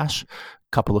trash.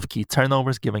 Couple of key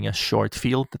turnovers, giving a short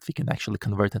field that we can actually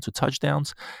convert into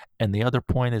touchdowns. And the other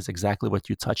point is exactly what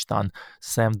you touched on.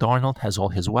 Sam Darnold has all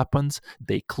his weapons.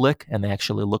 They click, and they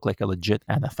actually look like a legit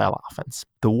NFL offense.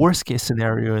 The worst case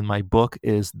scenario in my book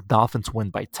is the Dolphins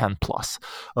win by 10 plus.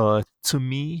 To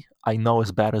me, I know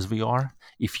as bad as we are,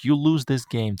 if you lose this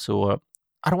game to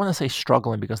I don't want to say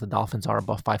struggling because the Dolphins are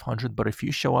above 500, but if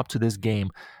you show up to this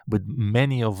game with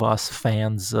many of us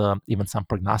fans, even some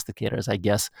prognosticators, I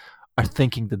guess, are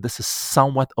thinking that this is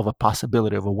somewhat of a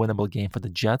possibility of a winnable game for the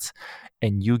Jets,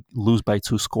 and you lose by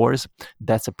 2 scores,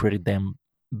 that's a pretty damn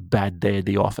bad day at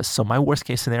the office. So my worst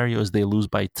case scenario is they lose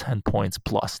by 10 points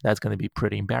plus. That's going to be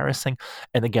pretty embarrassing.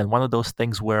 And again, one of those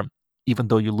things where even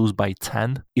though you lose by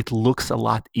 10, it looks a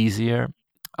lot easier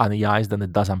on the eyes than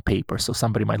it does on paper. So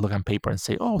somebody might look on paper and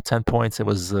say, 10 points, it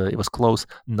was close.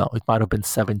 No, it might have been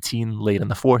 17 late in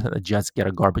the fourth, and the Jets get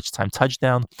a garbage time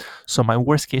touchdown. So my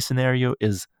worst case scenario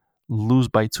is lose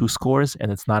by 2 scores,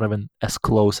 and it's not even as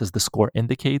close as the score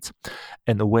indicates.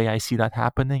 And the way I see that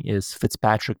happening is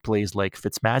Fitzpatrick plays like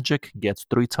Fitzmagic, gets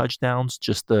 3 touchdowns,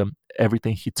 just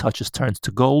everything he touches turns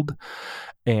to gold.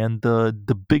 And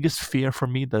the biggest fear for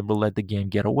me that will let the game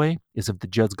get away is if the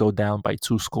Jets go down by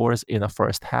 2 scores in the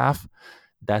first half.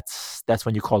 That's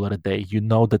when you call it a day. You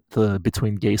know that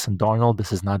between Gase and Darnold,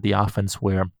 this is not the offense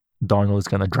where Darnold is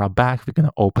going to drop back. We're going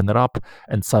to open it up,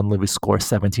 and suddenly we score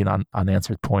 17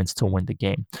 unanswered points to win the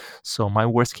game. So my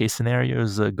worst case scenario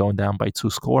is going down by 2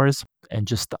 scores and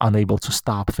just unable to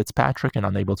stop Fitzpatrick and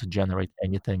unable to generate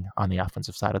anything on the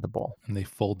offensive side of the ball. And they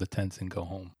fold the tents and go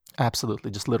home. Absolutely.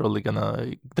 Just literally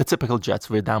the typical Jets.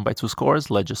 We're down by 2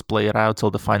 scores. Let's just play it out till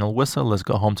the final whistle. Let's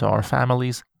go home to our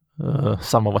families.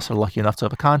 Some of us are lucky enough to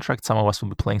have a contract. Some of us will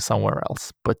be playing somewhere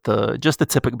else. But just the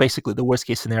typical, basically, the worst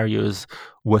case scenario is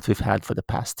what we've had for the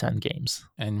past 10 games.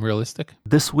 And realistic?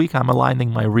 This week, I'm aligning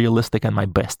my realistic and my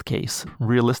best case.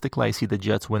 Realistically, I see the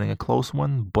Jets winning a close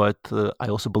one, but I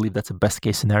also believe that's a best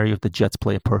case scenario if the Jets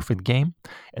play a perfect game.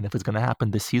 And if it's going to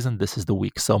happen this season, this is the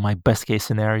week. So my best case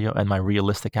scenario and my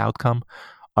realistic outcome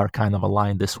are kind of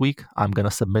aligned this week. I'm going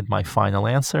to submit my final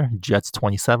answer: Jets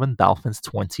 27, Dolphins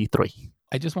 23.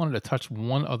 I just wanted to touch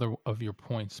one other of your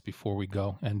points before we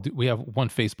go. And we have one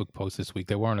Facebook post this week.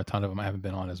 There weren't a ton of them. I haven't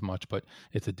been on as much, but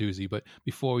it's a doozy. But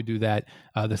before we do that,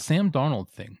 the Sam Darnold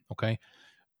thing, okay?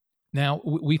 Now,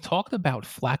 we talked about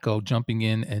Flacco jumping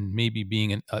in and maybe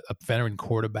being a veteran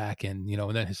quarterback. And,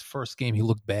 and then his first game, he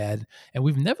looked bad. And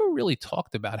we've never really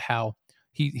talked about how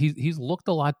he's looked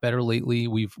a lot better lately.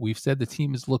 We've said the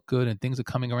team has looked good and things are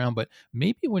coming around, but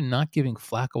maybe we're not giving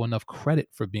Flacco enough credit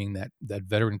for being that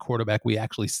veteran quarterback we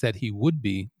actually said he would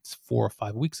be 4 or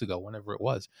 5 weeks ago, whenever it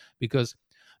was, because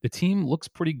the team looks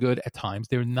pretty good at times.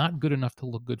 They're not good enough to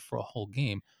look good for a whole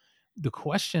game. The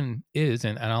question is,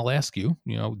 and I'll ask you,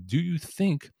 do you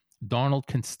think Darnold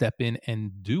can step in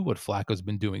and do what Flacco's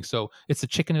been doing? So it's the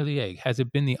chicken or the egg. Has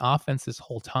it been the offense this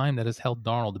whole time that has held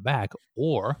Darnold back,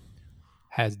 or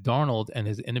has Darnold and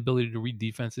his inability to read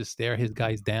defenses, stare his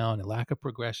guys down, and lack of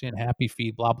progression, happy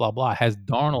feet, blah, blah, blah, has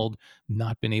Darnold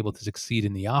not been able to succeed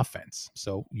in the offense?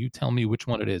 So you tell me which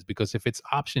one it is, because if it's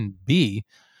option B,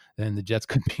 then the Jets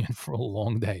could be in for a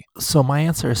long day. So my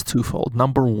answer is twofold.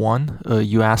 Number one,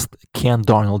 you asked, can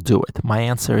Darnold do it? My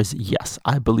answer is yes,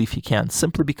 I believe he can,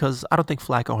 simply because I don't think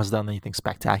Flacco has done anything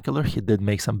spectacular. He did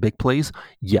make some big plays.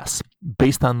 Yes,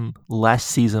 based on last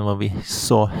season when we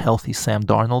saw healthy Sam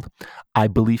Darnold, I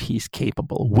believe he's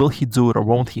capable. Will he do it or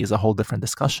won't he is a whole different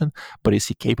discussion, but is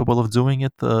he capable of doing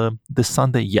it this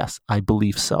Sunday? Yes, I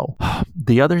believe so.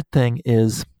 The other thing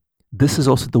is, this is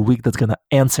also the week that's going to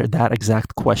answer that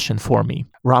exact question for me.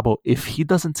 Rabo, if he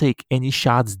doesn't take any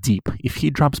shots deep, if he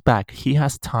drops back, he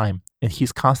has time and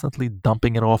he's constantly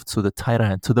dumping it off to the tight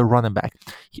end, to the running back.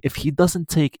 If he doesn't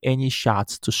take any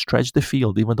shots to stretch the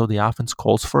field, even though the offense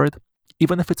calls for it,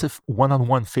 even if it's a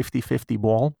one-on-one 50-50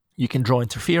 ball, you can draw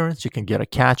interference, you can get a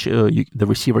catch, the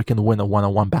receiver can win a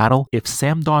one-on-one battle. If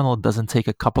Sam Darnold doesn't take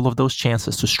a couple of those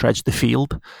chances to stretch the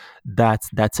field,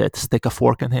 that's it. Stick a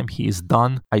fork in him, he's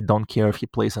done. I don't care if he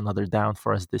plays another down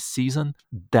for us this season.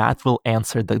 That will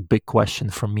answer the big question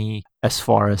for me as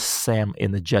far as Sam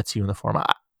in the Jets uniform.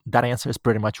 That answer is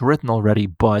pretty much written already,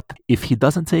 but if he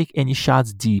doesn't take any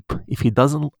shots deep, if he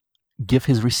doesn't give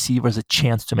his receivers a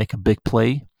chance to make a big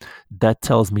play, that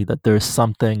tells me that there's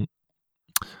something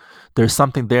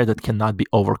there that cannot be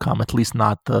overcome, at least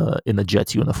not in a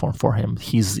Jets uniform for him.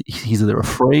 He's either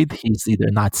afraid, he's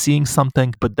either not seeing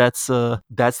something, but that's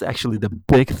actually the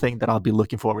big thing that I'll be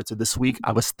looking forward to this week.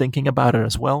 I was thinking about it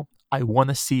as well. I want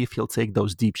to see if he'll take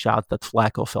those deep shots that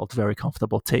Flacco felt very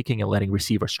comfortable taking and letting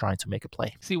receivers trying to make a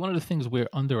play. See, one of the things we're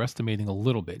underestimating a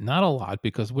little bit, not a lot,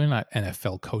 because we're not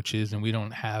NFL coaches and we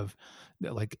don't have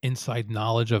like inside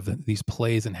knowledge of these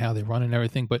plays and how they run and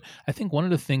everything. But I think one of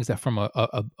the things that from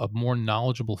a more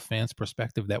knowledgeable fan's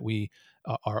perspective that we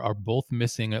are both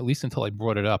missing, at least until I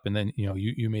brought it up, and then,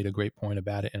 you made a great point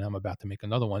about it and I'm about to make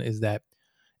another one, is that,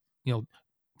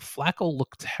 Flacco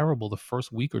looked terrible the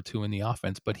first week or two in the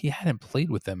offense, but he hadn't played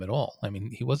with them at all. I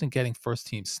mean, he wasn't getting first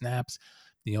team snaps.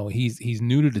 He's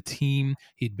new to the team.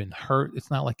 He'd been hurt. It's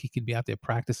not like he could be out there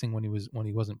practicing when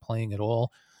he wasn't playing at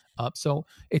all. So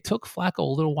it took Flacco a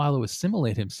little while to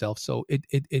assimilate himself. So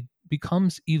it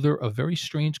becomes either a very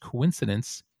strange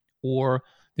coincidence or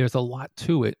there's a lot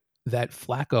to it that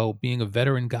Flacco, being a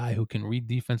veteran guy who can read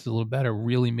defense a little better,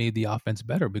 really made the offense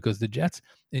better, because the Jets,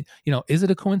 is it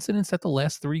a coincidence that the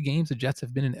last 3 games the Jets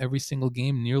have been in every single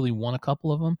game, nearly won a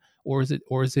couple of them, or is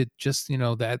it just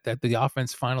that the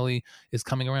offense finally is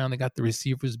coming around? They got the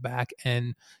receivers back,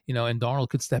 and and Darnold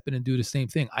could step in and do the same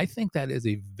thing. I think that is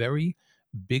a very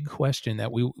big question that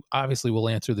we obviously will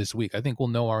answer this week. I think we'll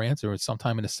know our answer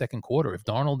sometime in the second quarter. If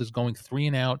Darnold is going 3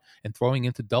 and out and throwing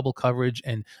into double coverage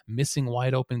and missing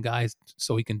wide open guys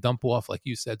so he can dump off, like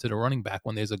you said, to the running back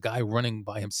when there's a guy running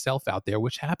by himself out there,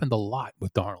 which happened a lot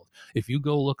with Darnold. If you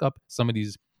go look up some of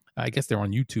these, I guess they're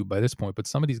on YouTube by this point, but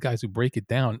some of these guys who break it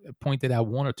down pointed out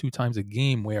 1 or 2 times a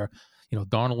game where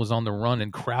Darnold was on the run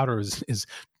and Crowder is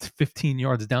 15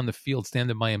 yards down the field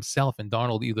standing by himself, and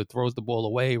Darnold either throws the ball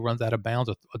away, runs out of bounds,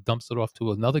 or dumps it off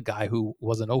to another guy who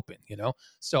wasn't open,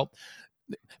 So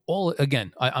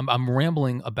I'm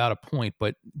rambling about a point,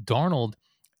 but Darnold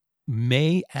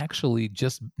may actually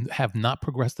just have not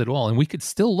progressed at all, and we could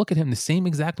still look at him the same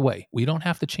exact way. We don't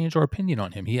have to change our opinion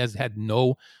on him. He has had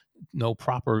no no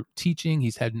proper teaching.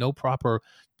 He's had no proper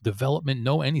development,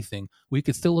 no anything. We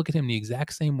could still look at him the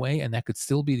exact same way, and that could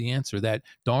still be the answer, that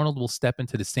Darnold will step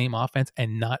into the same offense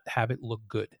and not have it look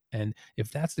good. And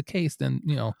if that's the case, then,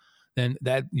 then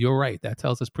that, you're right. That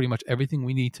tells us pretty much everything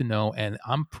we need to know. And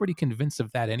I'm pretty convinced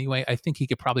of that anyway. I think he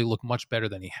could probably look much better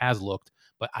than he has looked,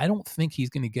 but I don't think he's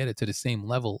going to get it to the same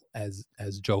level as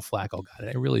Joe Flacco got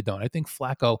it. I really don't. I think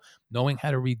Flacco, knowing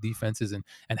how to read defenses and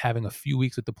having a few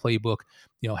weeks with the playbook,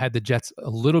 had the Jets a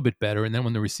little bit better. And then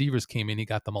when the receivers came in, he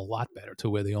got them a lot better to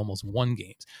where they almost won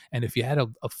games. And if you had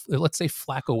let's say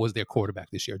Flacco was their quarterback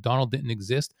this year, Darnold didn't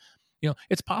exist,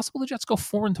 it's possible the Jets go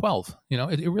 4-12.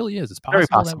 It really is. It's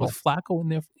possible that with Flacco in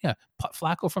there,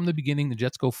 Flacco from the beginning, the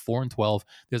Jets go 4-12.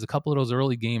 There's a couple of those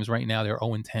early games right now. They're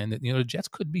 0-10. The Jets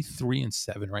could be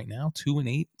 3-7 right now,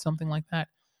 2-8, something like that.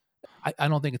 I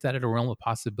don't think it's out of the realm of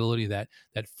possibility that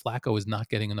Flacco is not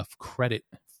getting enough credit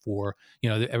for,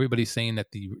 everybody's saying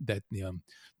that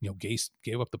Gase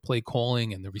gave up the play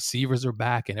calling and the receivers are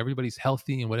back and everybody's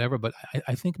healthy and whatever. But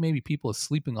I think maybe people are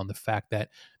sleeping on the fact that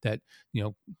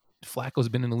Flacco's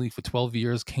been in the league for 12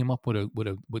 years, came up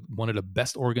with one of the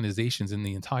best organizations in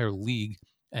the entire league,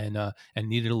 and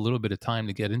needed a little bit of time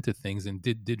to get into things, and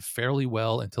did fairly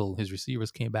well until his receivers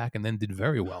came back, and then did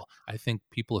very well. I think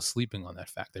people are sleeping on that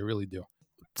fact. They really do.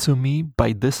 To me,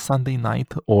 by this Sunday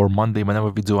night or Monday, whenever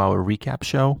we do our recap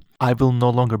show, I will no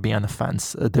longer be on the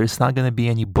fence. There's not going to be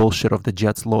any bullshit of the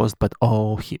Jets lost, but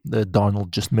the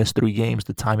Darnold just missed 3 games.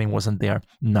 The timing wasn't there.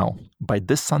 No. By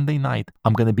this Sunday night,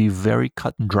 I'm going to be very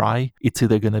cut and dry. It's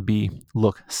either going to be,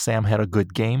 look, Sam had a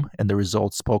good game and the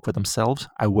results spoke for themselves.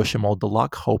 I wish him all the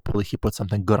luck. Hopefully he puts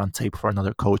something good on tape for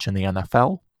another coach in the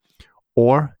NFL.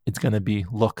 Or it's going to be,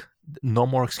 look, no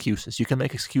more excuses. You can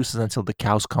make excuses until the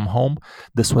cows come home.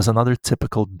 This was another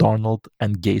typical Darnold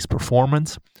and Gase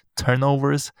performance.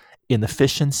 Turnovers,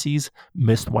 inefficiencies,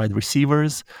 missed wide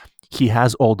receivers. He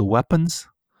has all the weapons.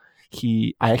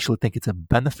 I actually think it's a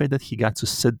benefit that he got to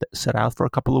sit out for a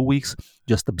couple of weeks,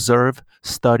 just observe,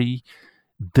 study.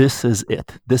 This is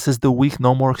it. This is the week.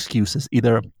 No more excuses.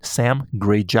 Either Sam,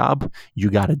 great job. You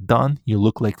got it done. You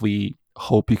look like we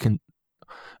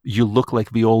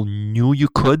all knew you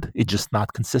could. It's just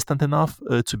not consistent enough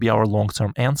to be our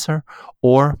long-term answer.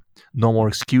 Or no more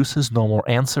excuses, no more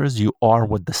answers. You are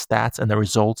what the stats and the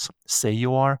results say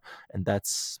you are, and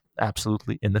that's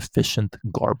absolutely inefficient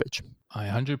garbage.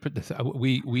 100%.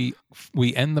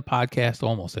 We end the podcast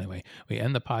almost anyway. We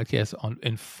end the podcast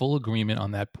in full agreement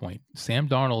on that point. Sam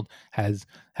Darnold has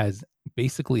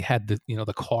basically had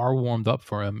the car warmed up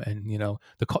for him, and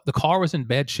the car was in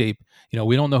bad shape.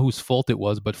 We don't know whose fault it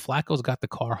was, but Flacco's got the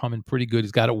car humming pretty good.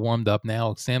 He's got it warmed up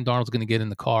now. Sam Darnold's going to get in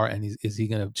the car, and is he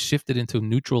going to shift it into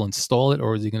neutral and stall it,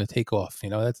 or is he going to take off?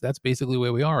 That's basically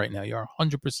where we are right now. You're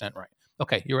 100% right.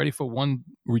 Okay, you ready for one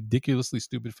ridiculously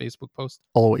stupid Facebook post?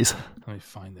 Always. Let me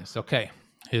find this. Okay,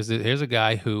 here's a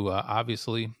guy who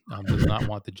obviously does not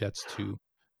want the Jets to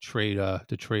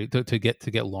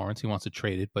get Lawrence. He wants to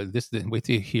trade it, but wait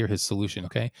till you hear his solution.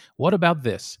 Okay, what about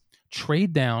this?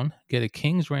 Trade down, get a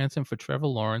king's ransom for Trevor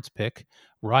Lawrence pick,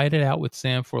 ride it out with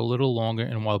Sam for a little longer,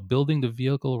 and while building the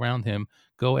vehicle around him,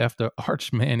 go after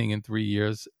Arch Manning in 3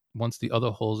 years once the other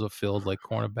holes are filled, like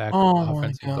cornerback,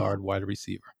 offensive guard, wide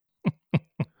receiver.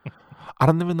 I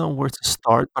don't even know where to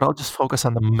start, but I'll just focus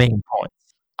on the main points.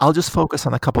 I'll just focus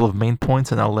on a couple of main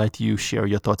points, and I'll let you share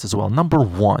your thoughts as well. Number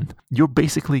 1, you're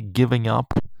basically giving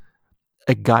up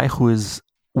a guy who is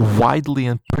widely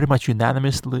and pretty much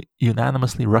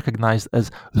unanimously recognized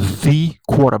as the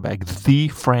quarterback, the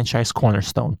franchise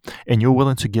cornerstone, and you're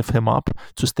willing to give him up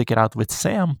to stick it out with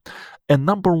Sam. And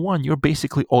number 1, you're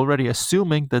basically already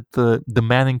assuming that the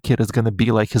Manning kid is going to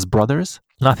be like his brothers.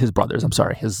 Not his brothers, I'm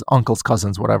sorry, his uncles,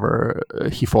 cousins, whatever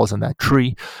he falls in that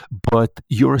tree. But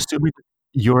you're assuming,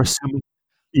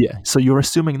 yeah. So you're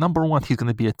assuming, number 1, he's going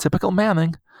to be a typical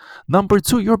Manning. Number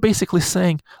 2, you're basically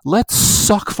saying, let's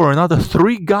suck for another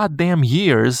 3 goddamn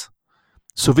years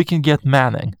so we can get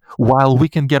Manning, while we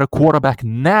can get a quarterback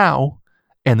now,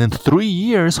 and in 3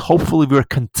 years, hopefully we're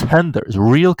contenders,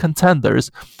 real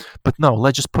contenders. But no,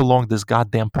 let's just prolong this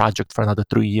goddamn project for another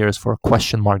 3 years for a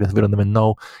question mark that we don't even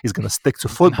know he's going to stick to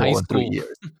football in 3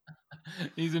 years.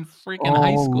 He's in freaking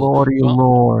high school. Lordy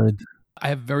Lord. I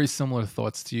have very similar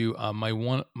thoughts to you. My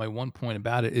one point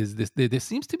about it is this: there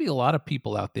seems to be a lot of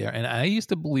people out there, and I used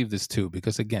to believe this too,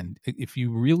 because again, if you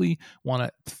really want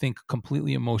to think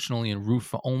completely emotionally and root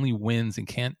for only wins and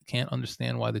can't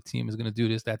understand why the team is going to do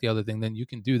this, that, the other thing, then you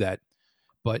can do that.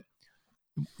 But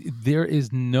there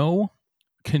is no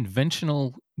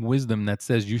conventional wisdom that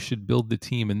says you should build the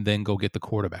team and then go get the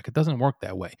quarterback. It doesn't work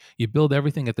that way. You build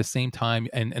everything at the same time,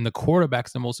 and the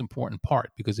quarterback's the most important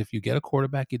part, because if you get a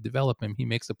quarterback, you develop him, he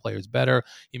makes the players better,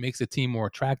 he makes the team more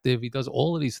attractive, he does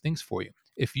all of these things for you.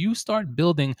 If you start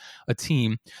building a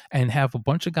team and have a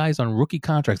bunch of guys on rookie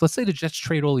contracts, let's say the Jets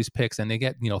trade all these picks and they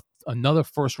get, another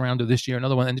first rounder this year,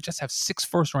 another one, and they just have 6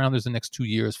 first rounders the next 2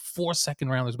 years, 4 second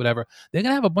rounders, whatever. They're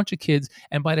gonna have a bunch of kids,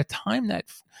 and by the time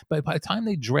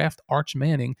they draft Arch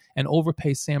Manning and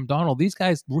overpay Sam Darnold, these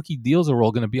guys' rookie deals are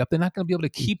all going to be up. They're not going to be able to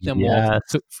keep them all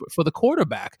for the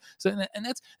quarterback. So, and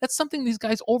that's something these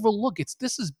guys overlook.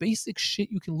 This is basic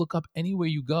shit you can look up anywhere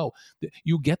you go.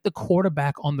 You get the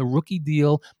quarterback on the rookie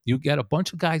deal. You get a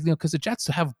bunch of guys, because the Jets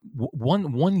have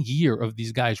one year of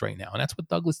these guys right now, and that's what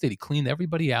Douglas did. He cleaned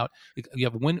everybody out. You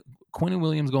have Quinn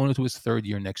Williams going into his 3rd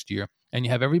year next year, and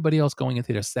you have everybody else going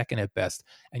into their 2nd at best,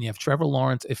 and you have Trevor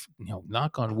Lawrence, if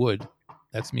knock on wood,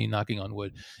 that's me knocking on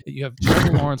wood, you have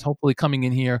Trevor Lawrence hopefully coming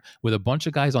in here with a bunch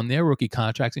of guys on their rookie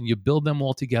contracts, and you build them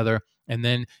all together. And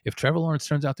then if Trevor Lawrence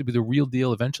turns out to be the real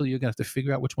deal, eventually you're going to have to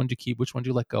figure out which ones you keep, which ones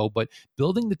you let go. But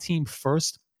building the team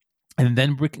first and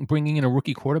then bringing in a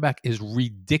rookie quarterback is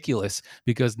ridiculous,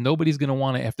 because nobody's going to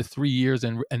want to, after 3 years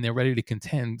and they're ready to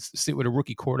contend, sit with a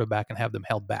rookie quarterback and have them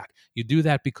held back. You do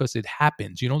that because it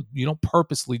happens. You don't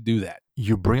purposely do that.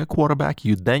 You bring a quarterback,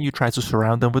 you try to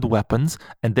surround them with weapons,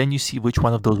 and then you see which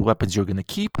one of those weapons you're going to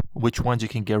keep, which ones you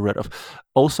can get rid of.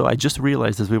 Also, I just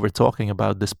realized as we were talking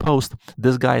about this post,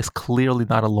 this guy is clearly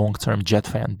not a long-term Jet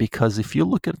fan, because if you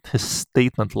look at his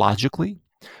statement logically,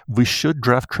 we should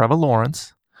draft Trevor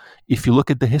Lawrence. If you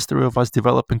look at the history of us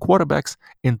developing quarterbacks,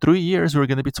 in 3 years, we're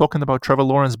going to be talking about Trevor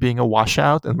Lawrence being a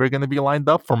washout, and we're going to be lined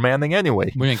up for Manning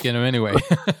anyway. We ain't getting him anyway.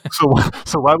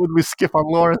 So why would we skip on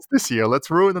Lawrence this year? Let's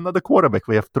ruin another quarterback.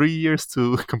 We have 3 years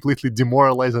to completely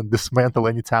demoralize and dismantle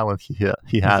any talent he had.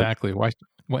 Exactly.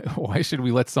 Why should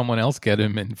we let someone else get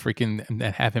him and freaking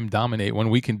have him dominate when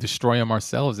we can destroy him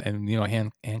ourselves and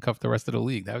handcuff the rest of the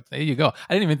league? There you go.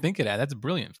 I didn't even think of that. That's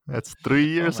brilliant. That's 3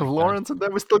 years of Lawrence, and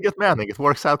then we still get Manning. It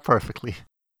works out perfectly.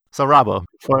 So, Rabo,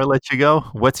 before I let you go,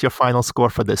 what's your final score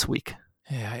for this week?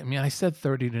 Yeah, I mean, I said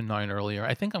 30-9 earlier.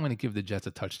 I think I'm going to give the Jets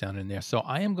a touchdown in there. So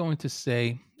I am going to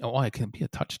say, it can be a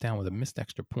touchdown with a missed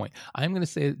extra point. I'm going to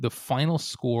say the final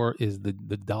score is the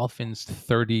Dolphins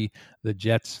 30, the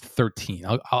Jets 13.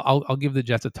 I'll give the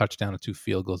Jets a touchdown and 2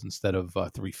 field goals instead of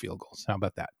 3 field goals. How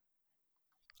about that?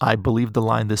 I believe the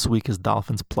line this week is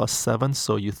Dolphins +7,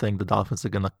 so you think the Dolphins are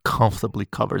going to comfortably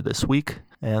cover this week.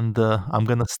 And I'm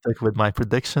going to stick with my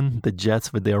prediction. The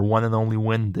Jets, with their one and only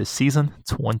win this season,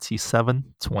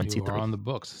 27-23. You are on the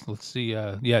books. Let's see.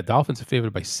 Dolphins are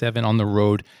favored by 7 on the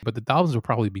road, but the Dolphins will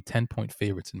probably be 10-point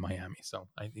favorites in Miami. So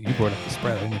you brought up the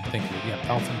spread. I didn't even think of it. Yeah,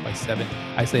 Dolphins by 7.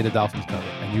 I say the Dolphins cover.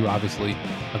 And you obviously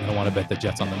are going to want to bet the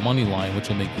Jets on the money line, which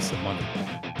will make you some money.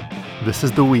 This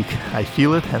is the week. I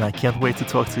feel it, and I can't wait to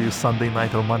talk to you Sunday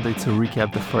night or Monday to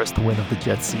recap the first win of the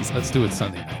Jets season. Let's do it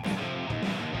Sunday night.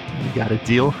 You got a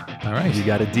deal? All right. You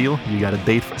got a deal? You got a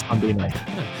date for Sunday night.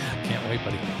 Can't wait,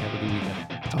 buddy. Have a good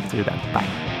weekend. Talk to you then.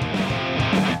 Bye.